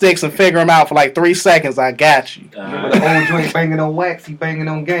get the sticks and figure them out for like 3 seconds. I got you. Remember the old joint banging on wax, he banging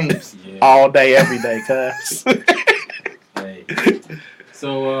on games. Yeah. All day, every day, cuz. Hey.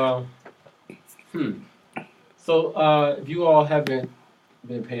 So, if you all haven't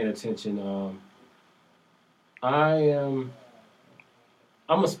been paying attention, I'm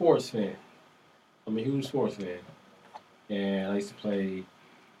a sports fan. I'm a huge sports fan, and I used to play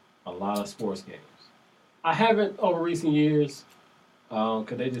a lot of sports games. I haven't over recent years,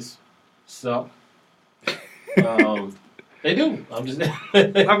 because they just suck. They do. I'm just,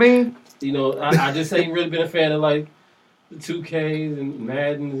 I mean, you know, I just ain't really been a fan of like the 2Ks and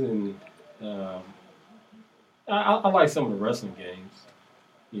Maddens, and I like some of the wrestling games.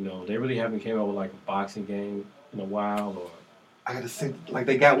 You know, they really haven't came out with like a boxing game in a while, or I gotta say, like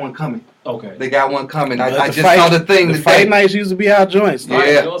they got one coming. okay. They got one coming. But I the just fight- saw the thing The today. fight nights used to be our joints. Yeah. Right,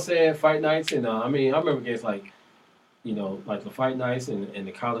 you know what I'm saying? Fight nights, and I mean, I remember games like, you know, like the fight nights and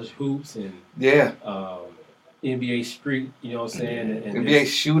the college hoops and Yeah. NBA Street. You know what I'm saying? And NBA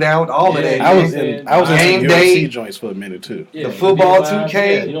shootout, all of Yeah, that. I was man. in I was in Game some day. UFC joints for a minute too. yeah, the football NBA Live, 2K.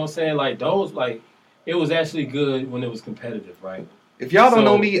 yeah, you know what I'm saying? Like those, like it was actually good when it was competitive, right? If y'all don't So-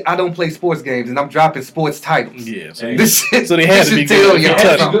 know me, I don't play sports games, and I'm dropping sports titles. Yeah. So Hey. This shit, So they had this to be should good tell if you y'all touch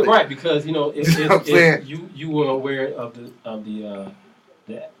That's them. something. good, right? Because you know, You know what I'm saying? you were aware of the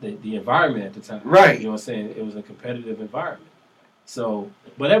environment at the time, Right. You know what I'm saying? It was a competitive environment. So,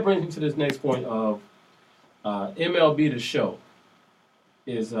 but that brings me to this next point of MLB The Show.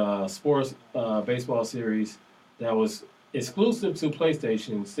 is a sports baseball series that was exclusive to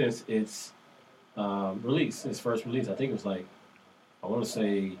PlayStation since its release, its first release. I think it was like I want to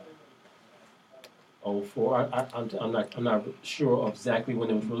say '04. I'm not sure of exactly when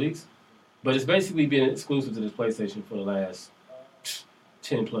it was released, but it's basically been exclusive to this PlayStation for the last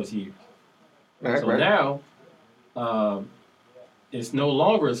 10 plus years. Right, So right. now it's no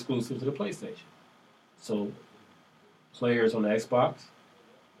longer exclusive to the PlayStation. So players on the Xbox,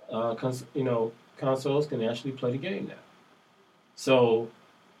 consoles can actually play the game now. So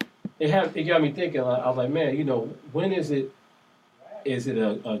it got me thinking. I was like, man, when is it? Is it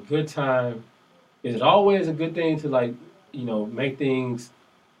a good time? Is it always a good thing to make things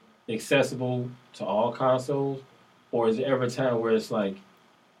accessible to all consoles, or is there ever a time where it's like,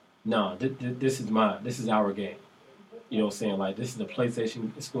 nah, this is mine. This is our game. You know what I'm saying? Like, this is a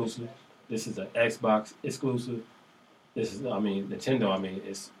PlayStation exclusive. This is an Xbox exclusive. This is, Nintendo,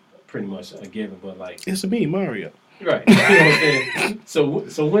 it's pretty much a given, but like, It's me, Mario. right. You know what I'm saying?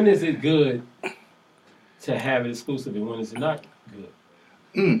 So when is it good to have it exclusive and when is it not good?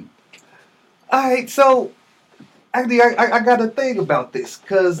 Mm. All right, so actually, I got a thing about this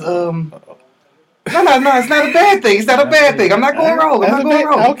because no, it's not a bad thing. It's not a bad thing. I'm not going wrong. I'm not going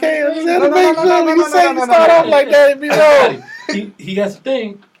wrong. Okay, that's No, the no, big no, no, thing. no, You no, say no, you no, start no, off no. like that, it'd be wrong. He has a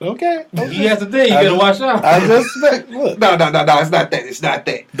thing. Okay. He has a thing. You gotta watch out. I just look. No, it's not that. It's not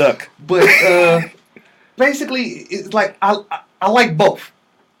that. Duck. But basically, it's like I like both.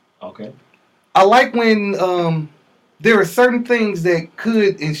 Okay. I like when there are certain things that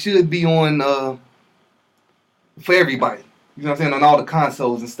could and should be on for everybody. You know what I'm saying? On all the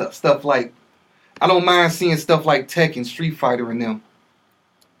consoles and stuff. Stuff like I don't mind seeing stuff like Tekken, Street Fighter, and them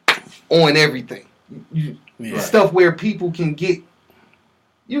on everything. Yeah. Stuff where people can get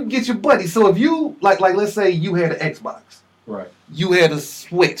your buddy. So if you like let's say you had an Xbox, Right. you had a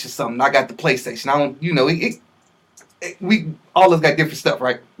Switch or something. I got the PlayStation. I don't, we all of us got different stuff,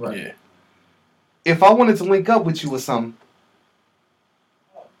 right? Right. Yeah. If I wanted to link up with you or something,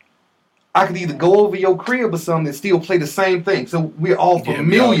 I could either go over your crib or something and still play the same thing. So we're all Yeah, we all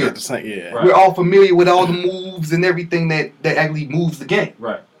familiar. got the same- yeah. Right. We're all familiar with all the moves and everything that actually moves the game.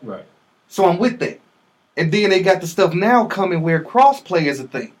 Right. So I'm with that. And then they got the stuff now coming where crossplay is a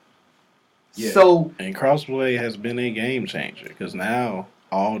thing. Yeah. So And crossplay has been a game changer because now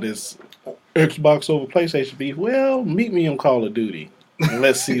all this Xbox over PlayStation beef. Well, meet me on Call of Duty and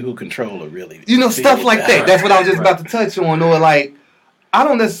let's see who controller really. stuff feels like that. That's what I was just Right. about to touch on. Or like, I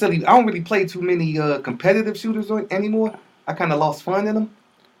don't really play too many competitive shooters anymore. I kind of lost fun in them.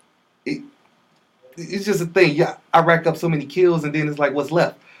 It's just a thing. Yeah, I rack up so many kills and then it's like, what's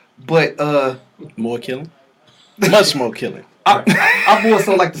left? But More killing, much more killing. I more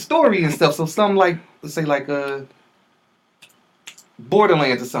so like the story and stuff. So something like, let's say like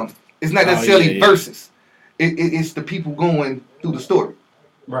Borderlands or something. It's not necessarily yeah. versus. It's the people going through the story.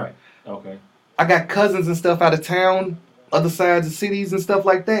 Right. Okay. I got cousins and stuff out of town, other sides of cities and stuff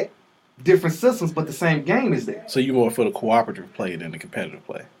like that. Different systems, but the same game is there. So you more for the cooperative play than the competitive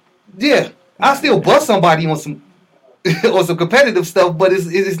play. Yeah, I still bust somebody on some on some competitive stuff, but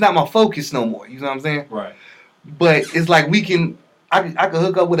it's not my focus no more. You know what I'm saying? Right. But it's like I could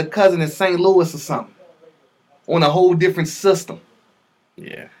hook up with a cousin in St. Louis or something on a whole different system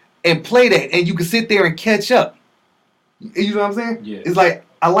Yeah. and play that, and you can sit there and catch up. You know what I'm saying? Yeah. It's like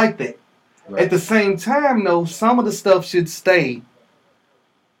I like that. Right. At the same time, though, some of the stuff should stay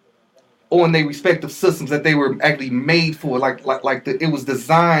on their respective systems that they were actually made for. It was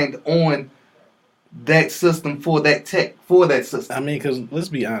designed on that system for that tech for that system. I mean, because let's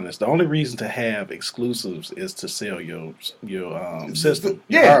be honest, the only reason to have exclusives is to sell your system,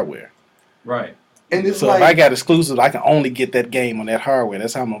 your Yeah. hardware. Right. And it's So like if I got exclusives, I can only get that game on that hardware.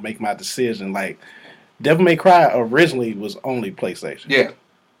 That's how I'm gonna make my decision. Like Devil May Cry originally was only PlayStation. yeah,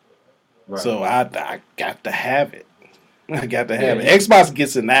 Right. So I got to have it. I got to have Yeah. it. Xbox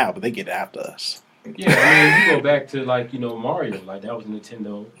gets it now, but they get it after us. Yeah, I mean, you go back to Mario, like that was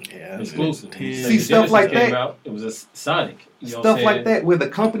Nintendo Yeah. exclusive. Yeah. See, stuff Genesis like came that. out, it was a Sonic. You know what stuff I'm like saying? that where the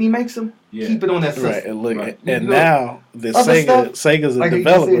company makes them. Yeah. Keep it on that system. Right, and look, Right. and You know, now the other Sega's a like you just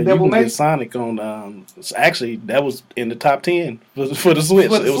developer. said, You Devil can May. get Sonic on. Actually, that was in the top 10 for the Switch. For the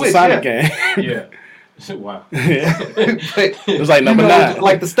It was Switch, a Sonic yeah. game. Yeah. Wow. Yeah. But, It was like number you know, 9.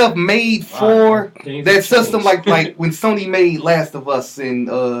 like the stuff made Wow. for Things that have system, changed. like when Sony made Last of Us and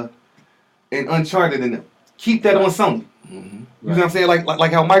Uncharted and them. Keep that on Sony. Mhm. You know what I'm saying?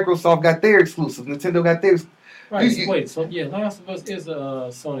 Like how Microsoft got their exclusive, Nintendo got theirs. Right. You- Wait. So yeah, Last of Us is a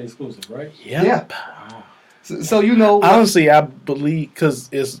Sony exclusive, right? Yep. Yeah. Wow. So you know, Honestly, I believe because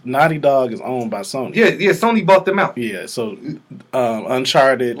it's Naughty Dog is owned by Sony. yeah, Sony bought them out. Yeah, so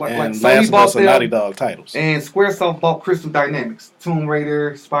Uncharted Like and Sony Last of bought Us are them, Naughty Dog titles. And SquareSoft bought Crystal Dynamics, Tomb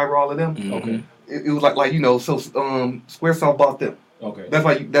Raider, Spyro, all of them. Mhm. Okay. It was like you know, so SquareSoft bought them. Okay.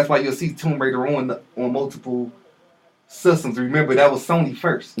 That's why you'll see Tomb Raider on multiple systems. Remember that was Sony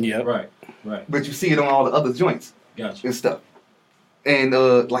first, Yep. Right. but you see it on all the other joints Gotcha. and stuff. And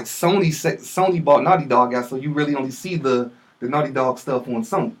like Sony bought Naughty Dog out, so you really only see the Naughty Dog stuff on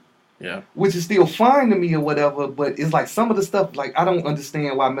Sony. Yeah. Which is still fine to me or whatever, but it's like some of the stuff, like I don't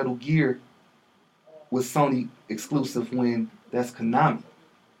understand why Metal Gear was Sony exclusive when that's Konami.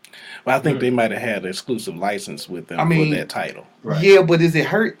 But I think they might have had an exclusive license with them I mean, for that title. Right. Yeah, but is it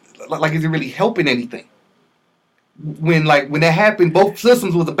hurt? Like, is it really helping anything? When that happened, both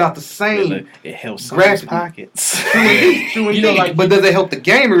systems was about the same. It helps Graphic. Sony's pockets. True indeed, true You know, indeed. like- But does it help the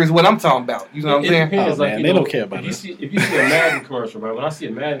gamer? Is what I'm talking about. You know what I'm saying? Depends, Oh, man, you they know, don't care about if you us. see a Madden commercial, right? When I see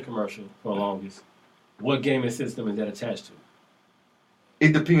a Madden commercial for the longest, what gaming system is that attached to?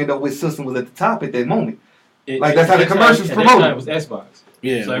 It depended on which system was at the top at that moment. It, Like, that's how the at that commercials time, promoted. At that time, it was Xbox.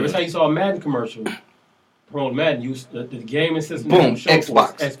 Yeah. So every yeah. time you saw a Madden commercial, promote Madden, the gaming system Boom, that was shown for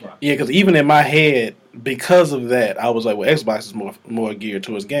was Xbox. Xbox. Yeah, because even in my head, because of that, I was like, well, Xbox is more geared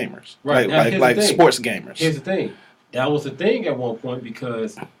towards gamers, Right. Now, here's the like thing. sports gamers. Here's the thing. That was the thing at one point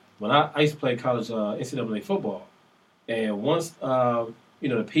because when I used to play college NCAA football, and once the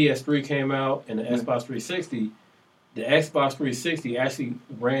PS3 came out and the Xbox 360, the Xbox 360 actually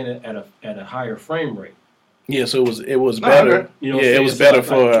ran it at a higher frame rate. Yeah, so it was No, better. okay. You know what Yeah, I'm it saying? was So, better like,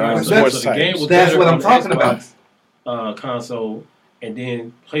 for that's- sports so the game titles. was That's better what on I'm the talking Xbox, console, and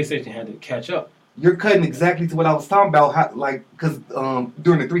then PlayStation had to catch up. You're cutting exactly to what I was talking about. How, like, because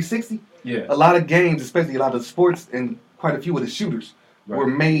during the 360, Yeah. a lot of games, especially a lot of sports and quite a few of the shooters, were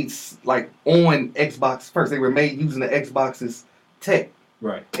made like on Xbox first. They were made using the Xbox's tech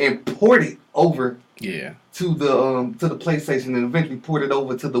Right. and ported over Yeah. to the PlayStation and eventually ported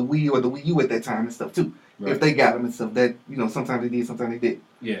over to the Wii or the Wii U at that time and stuff too. Right. If they got them and stuff, that sometimes they did, sometimes they did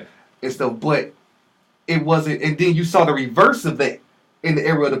Yeah. and stuff. But it wasn't. And then you saw the reverse of that in the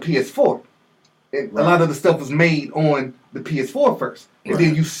era of the PS4. And Right. a lot of the stuff was made on the PS4 first, and Right.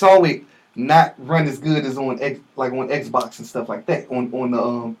 then you saw it not run as good as on Xbox and stuff like that on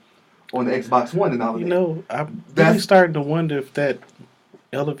the Xbox One and all of You that. know, I'm really That's- starting to wonder if that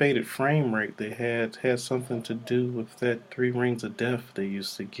elevated frame rate they had something to do with that 3 Rings of Death they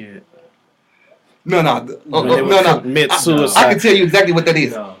used to get. No. When they would commit I suicide. can tell you exactly what that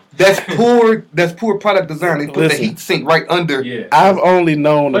is. No. That's poor. That's poor product design. They put Listen. the heat sink right under. Yeah. I've only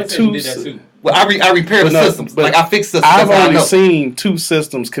known of PlayStation two. did that too. Well, I repair But the no, systems. but Like I fix systems. I've That's how I only know. seen 2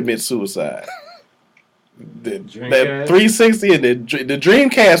 systems commit suicide. That Dreamcast? 360 and the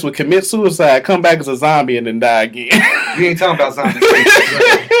Dreamcast would commit suicide, come back as a zombie, and then die again. We ain't talking about zombies.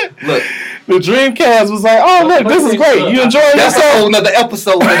 Look, The Dreamcast was like, oh look, this is great. You enjoying that's a yourself? whole nother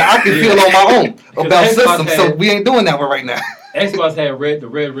episode that I can feel on my own about Xbox systems. So had- we ain't doing that one right now. Xbox had the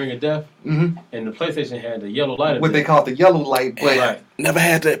red ring of death, hmm and the PlayStation had the yellow light of What they death. call the yellow light, but Right. Never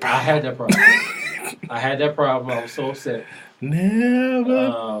had that I problem. had that problem. I had that problem. I was so upset.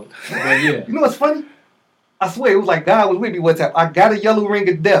 Never. But yeah. you know what's funny? I swear it was like God was with me one time. I got a yellow ring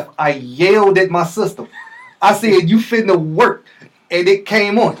of death. I yelled at my system. I said, "You finna work," and it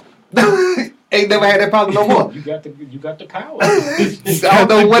came on. Ain't never had that problem no more. You got the power. I don't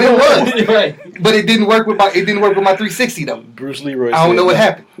know what it was, Right. but it didn't work with my 360 though. Bruce Leroy. I don't said know what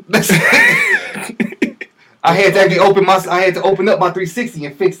that. happened. I had to actually open up my 360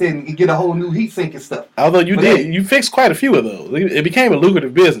 and fix it and get a whole new heat sink and stuff. Although you But did, you fixed quite a few of those. It became a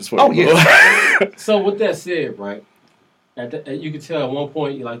lucrative business for Oh, you. yeah. So with that said, right, you could tell at one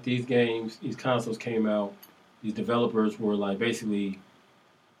point, like these games, these consoles came out, these developers were like basically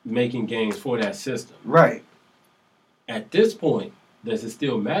making games for that system. Right. At this point, does it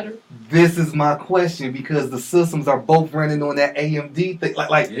still matter? This is my question because the systems are both running on that AMD thing, Yeah.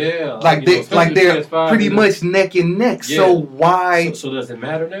 like they're PS5, pretty you know. much neck and neck. Yeah. So why? So does it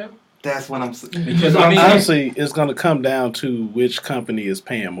matter now? That's what I'm saying. Because, I mean, Honestly, it's going to come down to which company is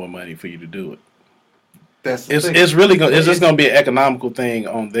paying more money for you to do it. that's the It's thing. it's really going. It's just going to be an economical thing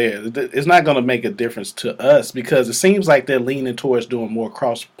on there. It's not going to make a difference to us because it seems like they're leaning towards doing more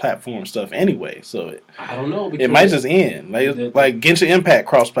cross-platform stuff anyway. So I don't know. it might just end like Genshin Impact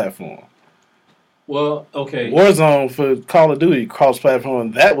cross-platform. Well, okay. Warzone for Call of Duty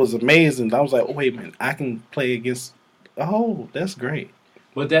cross-platform. That was amazing. I was like, oh wait a minute, I can play against. Oh, that's great.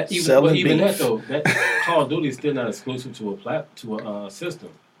 But that Selling even beef. that though, that Call of Duty is still not exclusive to a system.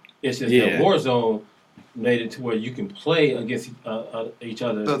 It's just Yeah. that Warzone made it to where you can play against each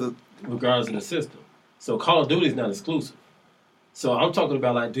other The- regardless of the system. So Call of Duty is not exclusive. So I'm talking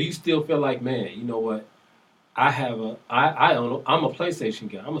about like, do you still feel like, man, you know what? I'm a PlayStation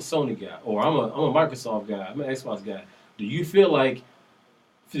guy, I'm a Sony guy, or I'm a Microsoft guy, I'm an Xbox guy. Do you feel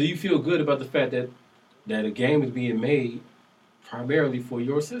good about the fact that a game is being made primarily for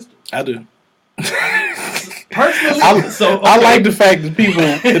your system? I do. Personally, I like the fact that people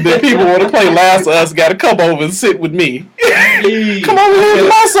want to play Last of Us got to come over and sit with me. Come over here to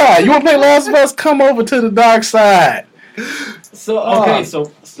my side. You want to play Last of Us? Come over to the dark side. So okay,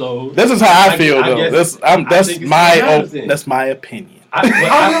 so this is how I feel though. That's my opinion.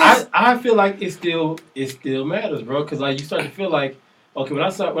 I feel like it still matters, bro. Because like you start to feel like, okay, when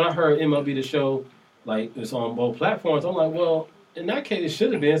I heard MLB The Show, like it's on both platforms, I'm like, well, in that case, it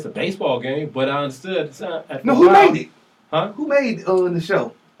should have been. It's a baseball game, but I understood. Who made it? Huh? Who made the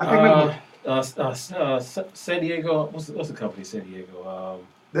show? I can't remember. San Diego. What's the company? San Diego.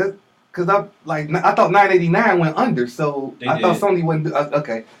 Because I thought 989 went under, so I thought Sony wouldn't.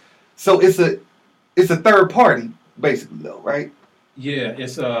 Okay, so it's a third party basically though, right? Yeah,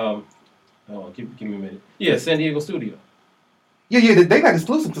 it's give me a minute. Yeah, San Diego Studio. Yeah, they're not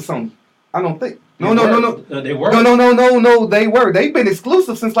exclusive to Sony. I don't think. No. They were. No. They were. They've been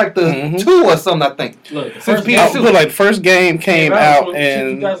exclusive since like the 2 or something, I think. Look, since PS2. Like the first game came out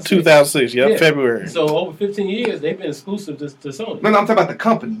in 2006. Yeah, February. So over 15 years, they've been exclusive to Sony. No, I'm talking about the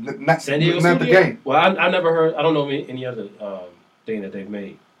company, not San Diego not Studio? the game. Well, I never heard. I don't know any other thing that they've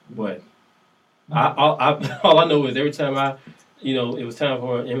made, but all I know is every time it was time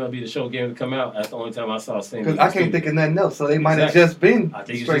for an MLB The Show game to come out. That's the only time I saw San Diego. Because I can't think of nothing else, so they might have just been. I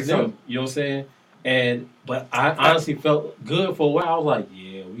think it's just them. You know what I'm saying? But I honestly felt good for a while. I was like,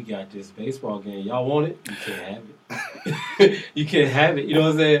 yeah, we got this baseball game. Y'all want it? You can't have it. You can't have it. You know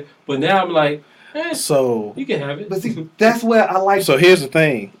what I'm saying? But now I'm like, so you can have it. But see, that's where I like. So here's the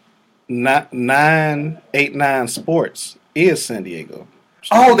thing: 989 Sports is San Diego.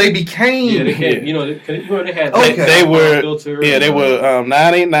 Oh, they became. Yeah, they came. You know, they had. Okay. They were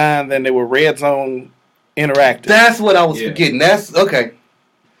 989. Then they were Red Zone Interactive. That's what I was forgetting. That's okay.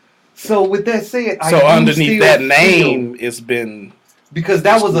 So with that said, underneath that name, it's been because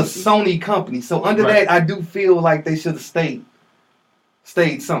that was a Sony company. So under that, I do feel like they should have stayed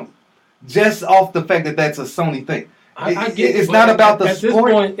Sony, just off the fact that that's a Sony thing. I get it's not about the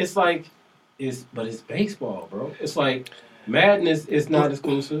sport. At this point, it's like but it's baseball, bro. It's like Madden is not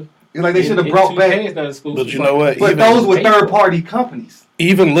exclusive. Like they should have brought back. It's not exclusive. But you know what? But those were third party companies.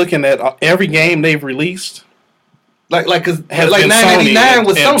 Even looking at every game they've released. Because 989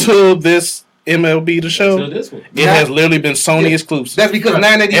 was Sony. Until this MLB The Show, until this one. It has literally been Sony exclusive. That's because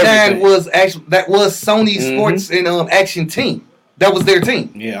 989 was Sony's sports and action team. That was their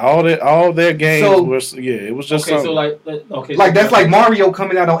team. Yeah, all their games it was just okay. Sony. So that's like Mario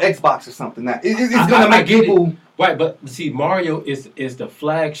coming out on Xbox or something. Now it's gonna make people right. But see, Mario is the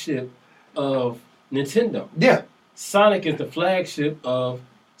flagship of Nintendo. Yeah. Sonic is the flagship of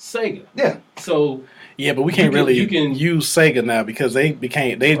Sega. Yeah. So. Yeah, but we can't use Sega now because they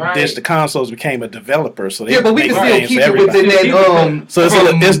ditched the consoles, became a developer. So but we can still keep it within that. So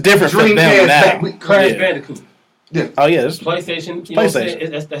it's different for them now. Crash Bandicoot. Yeah. Oh yeah, it's PlayStation. You know what I'm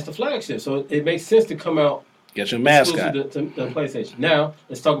saying? That's the flagship. So it makes sense to come out. Get your mascot to PlayStation. Now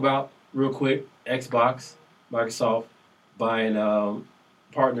let's talk about real quick Xbox, Microsoft buying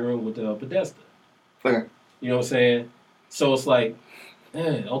partnering with Bethesda. Okay. You know what I'm saying? So it's like,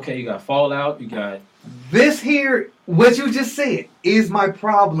 okay, you got Fallout, you got. This here, what you just said, is my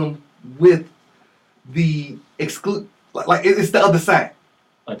problem with the exclude. Like it's the other side.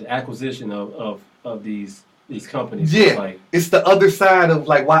 Like the acquisition of these companies. Yeah, it's the other side of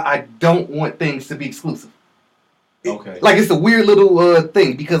like why I don't want things to be exclusive. Okay. Like it's a weird little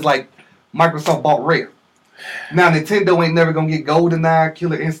thing because like Microsoft bought Rare. Now Nintendo ain't never gonna get GoldenEye,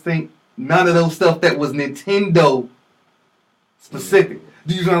 Killer Instinct, none of those stuff that was Nintendo specific.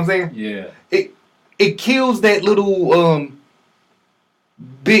 Do you know what I'm saying? Yeah. It kills that little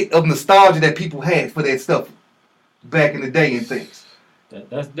bit of nostalgia that people had for that stuff back in the day and things.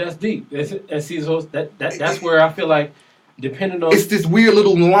 That's deep. That's where I feel like, depending on... It's this weird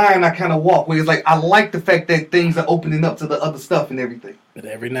little line I kind of walk where it's like, I like the fact that things are opening up to the other stuff and everything. But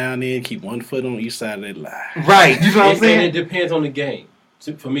every now and then, keep one foot on each side of that line. Right. You know what I'm saying? And it depends on the game.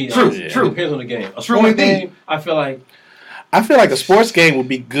 For me, true. It depends on the game. A true sports indeed. game, I feel like a sports game would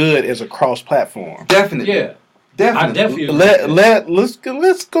be good as a cross-platform. Definitely. Yeah. Definitely.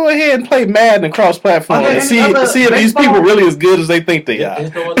 Let's go ahead and play Madden across platform Are there and any see other if these baseball- people really as good as they think they are.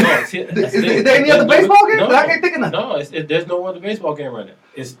 There's no other. No, Is there any other baseball game? I can't think of nothing. No, there's no other baseball game right now.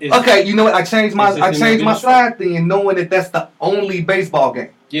 It's Okay, you know what? I changed my it's just MLB side thing, knowing that that's the only baseball game.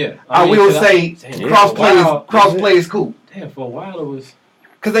 Yeah, I mean, will 'cause say damn, cross play is cool. Damn, for a while it was.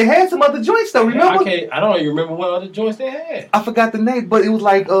 Cause they had some other joints though. Remember? I don't even remember what other joints they had. I forgot the name, but it was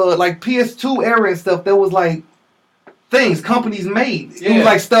like PS2 era and stuff. There was like things companies made. It was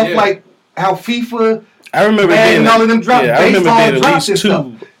like stuff like how FIFA. I remember Madden, all of them dropped. I remember baseball being at dropped least and two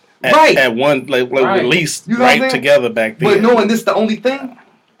stuff. Right. at one released You know what I'm saying? together back then. But knowing this the only thing,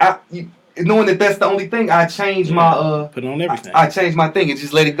 knowing that that's the only thing, I changed my put on everything. I changed my thing and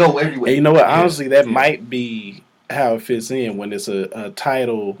just let it go everywhere. And you know what? Honestly, that might be how it fits in when it's a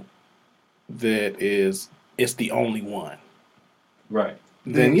title that it's the only one. Right.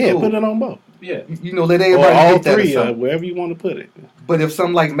 Then cool. put it on both. Yeah. You know, let Or everybody all get that or three, something. wherever you want to put it. But if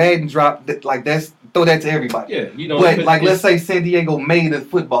something like Madden dropped, that's throw that to everybody. Yeah. You know. But like, let's say San Diego made a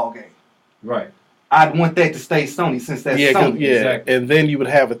football game. Right. I'd want that to stay Sony since that's Sony. Exactly. And then you would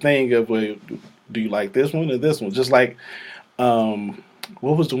have a thing of, well, do you like this one or this one? Just like,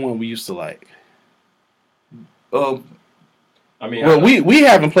 what was the one we used to like? I mean, well, we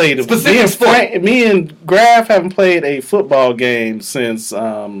haven't played me and Graf haven't played a football game since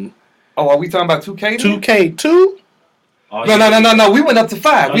are we talking about 2K? 2K2? No. We went up to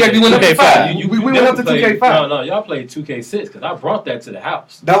 5. We went up to 5. We went up to 2K5. No, y'all played 2K6 because I brought that to the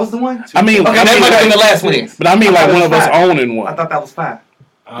house. That was the one. I mean, okay, that might have been the last one. But I mean, like one of us owning one. I thought that was 5.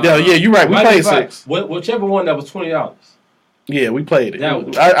 Yeah, you're right. We played 6. Whichever one that was $20. Yeah, we played it.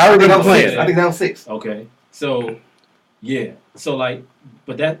 I remember playing it. I think that was 6. Okay, so yeah, so like,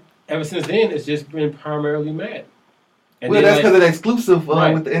 but that ever since then it's just been primarily Madden. And well, that's because of the exclusive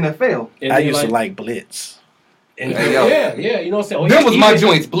with the NFL. I used to like Blitz. And yeah, you know what I'm saying. That was my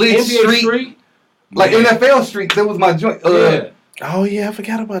joints. Blitz NBA Street, like NFL Street. That was my joint. Oh yeah, I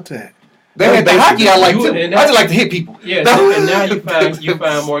forgot about that. They had the hockey I liked too. I just like to hit people. Yeah, and now you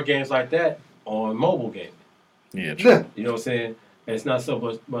find more games like that on mobile gaming. Yeah, true. You know what I'm saying? And it's not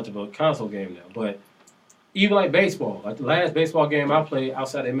so much of a console game now, but even like baseball, like the last baseball game I played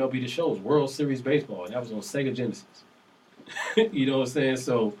outside of MLB The Show was World Series Baseball, and that was on Sega Genesis. You know what I'm saying?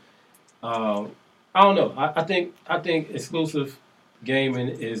 So, I don't know. I think exclusive gaming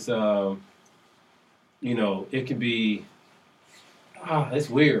is, you know, it can be. It's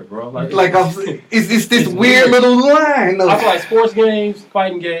weird, bro. It's this weird little line. I feel like sports games,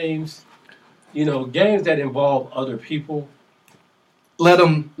 fighting games, you know, games that involve other people. Let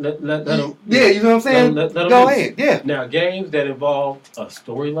them. Yeah, you know what I'm saying? Let them go ahead. Yeah. Now, games that involve a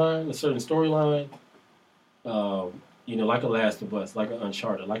storyline, a certain storyline, you know, like a Last of Us, like an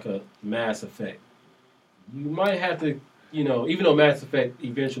Uncharted, like a Mass Effect. You might have to, you know, even though Mass Effect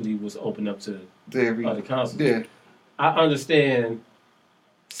eventually was opened up to other consoles. Yeah. I understand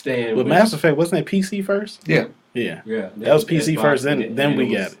staying. But Mass Effect wasn't it PC first? Yeah. Yeah. That was PC first. Then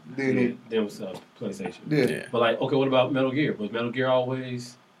we got it. Then it was PlayStation. Yeah. But like, okay, what about Metal Gear? Was Metal Gear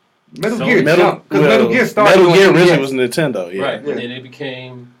always? Metal Gear started. Metal Gear originally was Nintendo. Yeah. Right. And then it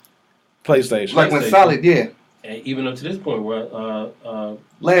became PlayStation. Like when Solid. Yeah. And even up to this point, where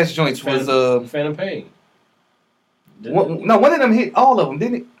last joints was Phantom Pain. No, one of them hit all of them,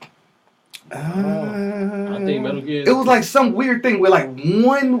 didn't it? I think Metal Gear. It was like some weird thing where like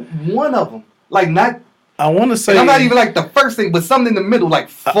one of them, like not. I want to say I'm not even like the first thing, but something in the middle, like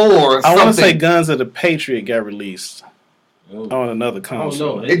 4 or something. I want to say Guns of the Patriot got released on another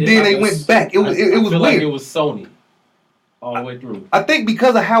console. And then they went back. It was weird. Like it was Sony all the way through. I think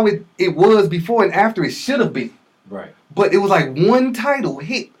because of how it was before and after, it should have been. Right. But it was like one title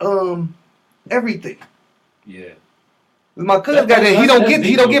hit everything. Yeah. My cousin got that.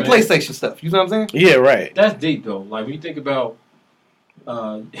 He don't get PlayStation stuff. You know what I'm saying? Yeah, right. That's deep though. Like when you think about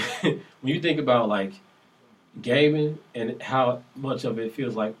like gaming and how much of it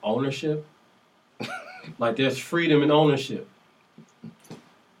feels like ownership. Like there's freedom in ownership.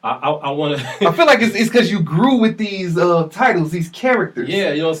 I want to. I feel like it's because you grew with these titles, these characters.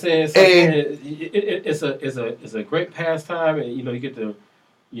 Yeah, you know what I'm saying. So, it's a great pastime, and you know you get to,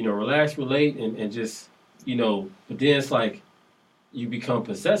 you know, relax, relate, and just, you know. But then it's like you become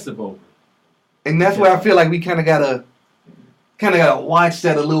possessive over it. And that's where I feel like we kind of gotta watch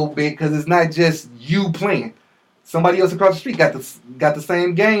that a little bit, because it's not just you playing. Somebody else across the street got the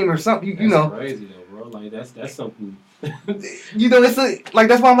same game or something. You know. That's crazy though, bro. Like that's something. You know, it's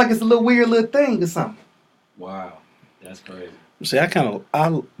that's why I'm like it's a little weird little thing or something. Wow, that's crazy. See,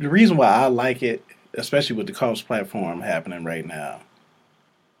 the reason why I like it, especially with the cross platform happening right now,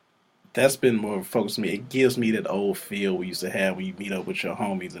 that's been more focused on me. It gives me that old feel we used to have when you meet up with your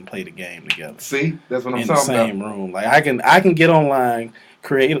homies and play the game together See, that's what I'm in the talking about. same room. Like I can get online,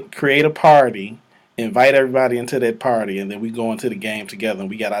 create a party, invite everybody into that party, and then we go into the game together. And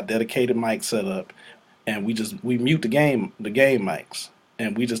we got our dedicated mic set up, and we mute the game mics,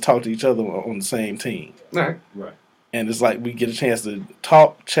 and we just talk to each other on the same team. Right. Right. And it's like we get a chance to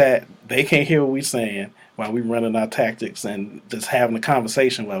talk, chat. They can't hear what we're saying while we running our tactics and just having a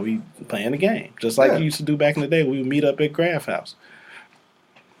conversation while we playing the game. Just like you used to do back in the day when we would meet up at Graph House.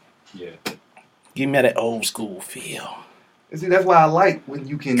 Yeah. Give me that old school feel. And see, that's why I like when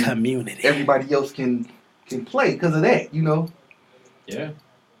you can Community. everybody else can play because of that, you know. Yeah.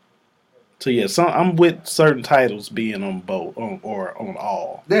 So yeah, I'm with certain titles being on both or on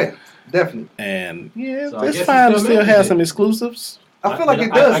all. Yeah, definitely. And yeah, So I it's guess fine it to still still have matters some then. exclusives. I feel like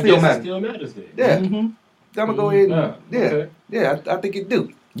it does I still guess matter. It still matters then. Yeah. Mm-hmm. I'm gonna go ahead and Okay. I think it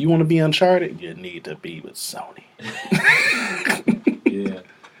do. You want to be Uncharted? You need to be with Sony. Yeah.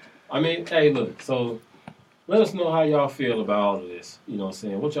 I mean, hey, look, so let us know how y'all feel about all of this. You know what I'm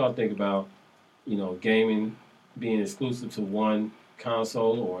saying? What y'all think about, gaming being exclusive to one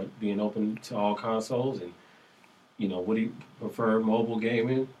console or being open to all consoles? And, what do you prefer, mobile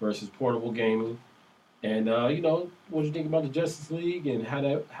gaming versus portable gaming? And, what do you think about the Justice League and how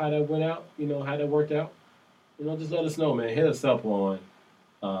that went out? How that worked out? Just let us know, man. Hit us up on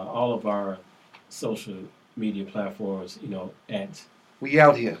all of our social media platforms, at We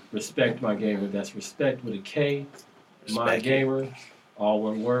out here. Respect My Gamer. That's respect with a K. My Respect it. Gamer. All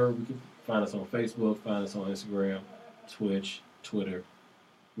one word. You can find us on Facebook, find us on Instagram, Twitch, Twitter.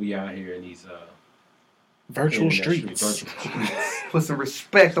 We out here in these Virtual internet streets. virtual streets, Put some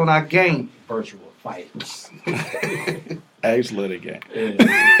respect on our game. virtual fighters. I used to love that game.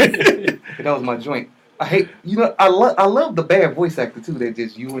 Yeah. That was my joint. I hate, I love the bad voice actor too. That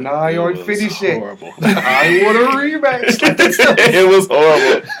just you and I already was finished it. horrible. I want a rematch. Like that stuff. It was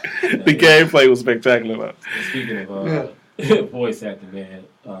horrible. The gameplay was spectacular. Though. Speaking of voice acting, man,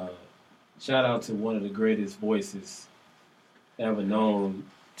 shout out to one of the greatest voices ever known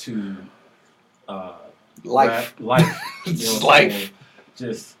to Life. life. You know what I'm Life. saying?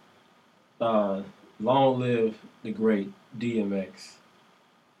 Just long live the great DMX.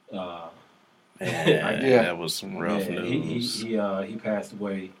 Man, Yeah. that was some rough Man, news. he passed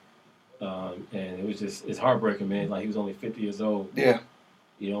away, and it's heartbreaking, man. Like he was only 50 years old. Yeah.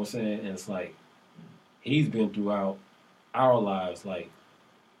 You know what I'm saying? And it's like he's been throughout our lives, like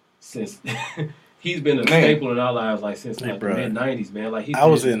since he's been a Man. staple in our lives, like since Hey, like the bruh. mid 90s, man. Like I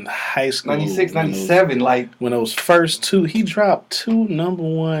was in high school. 96, when 97, like, when those first two, he dropped 2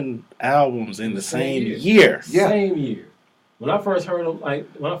 #1 albums in the same year. year. Yeah. Same year. When I first heard him,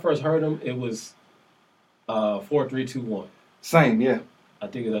 it was 4-3-2-1. same, yeah. I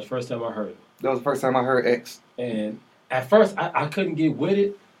think that's the first time I heard him. That was the first time I heard X. And at first, I couldn't get with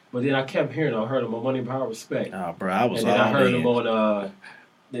it, but then I kept hearing him. I heard him on Money, Power, Respect. Oh, bro, I was And then all I heard in. him on,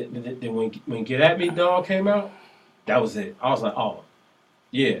 when Get At Me, Dog came out, that was it. I was like, oh,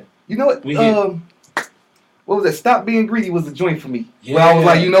 yeah. You know what? We hit. What was it? Stop Being Greedy was the joint for me. Yeah. Where I was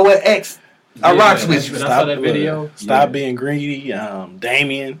like, you know what? X. I rocks with you. When I saw that video. Stop yeah. being greedy.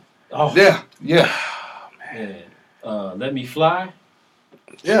 Damien. Oh, Yeah, yeah. man. Let Me Fly.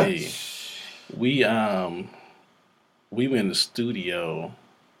 Yeah. Gee. We were in the studio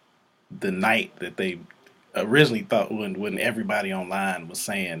the night that they originally thought when everybody online was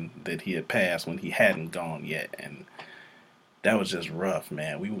saying that he had passed when he hadn't gone yet, and that was just rough,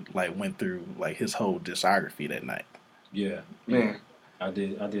 man. We like went through like his whole discography that night. Yeah. Man. I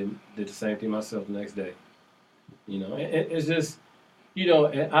did the same thing myself the next day. It's just,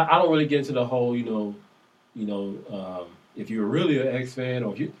 and I don't really get into the whole, if you're really an X fan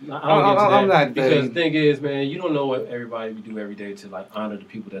or if you, I don't get into that. I'm not because the thing is, man, you don't know what everybody do every day to like honor the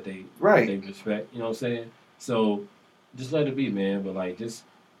people that they respect. You know what I'm saying? So just let it be, man. But like, just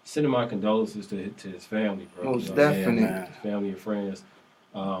sending my condolences to his family, bro. Most You know what I'm saying? definite. His family and friends.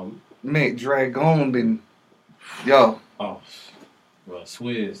 Man, Dragon been, yo. Oh, well,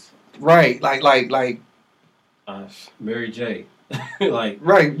 Swizz, Right, like, Mary J. Like,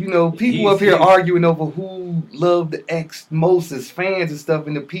 right. People He's- up here he's- arguing over who loved the X most as fans and stuff,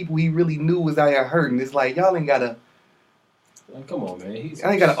 and the people he really knew was out here hurting. It's like, y'all ain't gotta, come on, man. y'all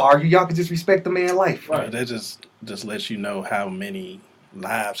ain't gotta argue. Y'all can just respect the man's life. Right. That just lets you know how many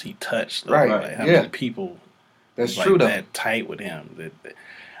lives he touched. Though. Right, Like, how yeah. many people That's like true, though. that tight with him.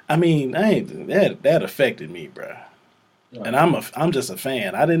 I mean, that affected me, bro. Right. And I'm just a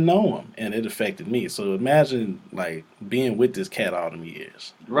fan. I didn't know him, and it affected me. So imagine like being with this cat all them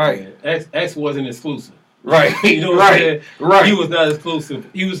years. Right. Yeah. X wasn't exclusive. Right. You know what I'm saying? Right. He was not exclusive.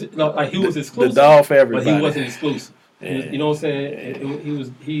 He was he was exclusive. The dog for everybody. But he wasn't exclusive. Yeah. You know what I'm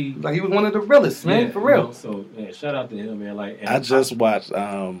saying? He was one of the realest, man, for real. You know, so man, shout out to him, man. Like I just watched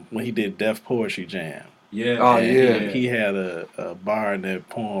when he did Def Poetry Jam. Yeah. Oh, And yeah. He had a bar in that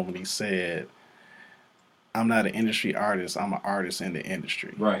poem when he said, "I'm not an industry artist. I'm an artist in the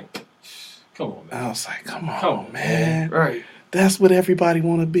industry." Right. Come on, man. I was like, come on, man. Right. That's what everybody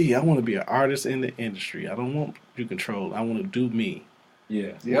want to be. I want to be an artist in the industry. I don't want you control. I want to do me.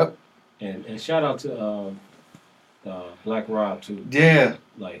 Yeah. Yep. And shout out to Black Rob too. Yeah.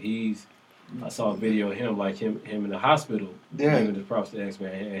 Like I saw a video of him, like him in the hospital. Yeah. Giving the props to X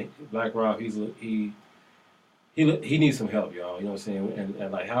Man. And Black Rob, he needs some help, y'all. You know what I'm saying?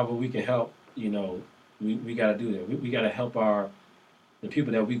 And like however we can help, you know, we got to do that. We got to help the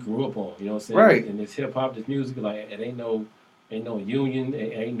people that we grew up on. You know what I'm saying? Right. And this hip hop, this music, like it ain't no union.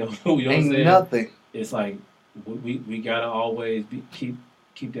 It ain't no. You know what I'm Ain't saying? nothing. It's like we gotta always keep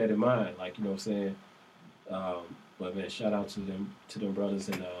that in mind. Like you know what I'm saying. But man, shout out to them brothers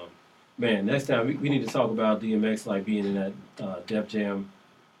and man. Next time we need to talk about DMX like being in that Def Jam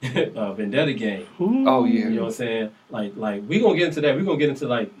Vendetta game. Ooh. Oh yeah. You know what I'm saying? Like we gonna get into that. We gonna get into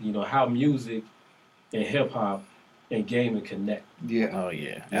like you know how music and hip hop and gaming connect. Yeah. Oh yeah, You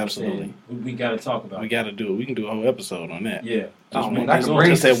know what I'm absolutely. saying? We gotta talk about. We got to do it. We can do a whole episode on that. Yeah. Oh, man, one, I just, can bring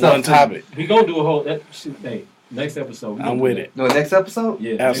just some that one stuff to topic. We gonna do a whole hey, next episode. I'm with it. No, next episode?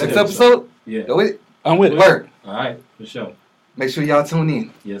 Yeah. Absolutely. Next episode? Yeah. Go with it. I'm with it. Word. All right, for sure. Make sure y'all tune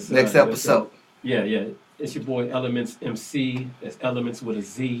in. Yes. Sir. Next episode. Yeah. It's your boy Elements MC. That's Elements with a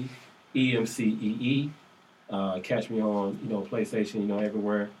Z, EMCEE. Catch me on PlayStation,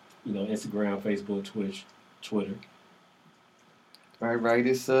 everywhere, Instagram, Facebook, Twitch, Twitter. Right.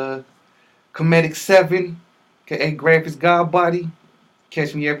 It's Comedic 7, aka Graphics God Body.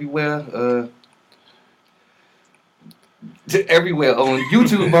 Catch me everywhere. Everywhere on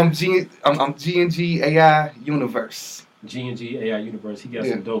YouTube. I'm G&G AI Universe. G&G AI Universe. He got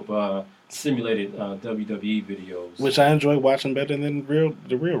some dope simulated WWE videos, Which I enjoy watching better than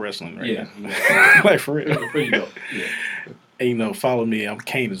the real wrestling right yeah, now. Like for real. pretty dope. Yeah. And follow me. I'm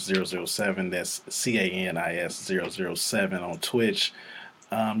Canis007. That's CANIS007 on Twitch.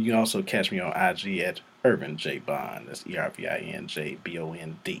 You can also catch me on IG at Irvin J Bond. That's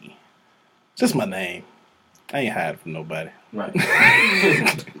ERVINJBOND. Just my name. I ain't hiding from nobody. Right.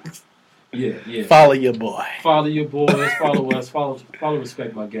 Yeah. Follow your boy. Follow your boys. Follow us. Follow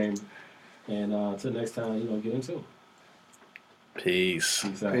Respect My Game. And until next time, get into it. Peace.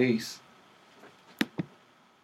 Peace out. Peace.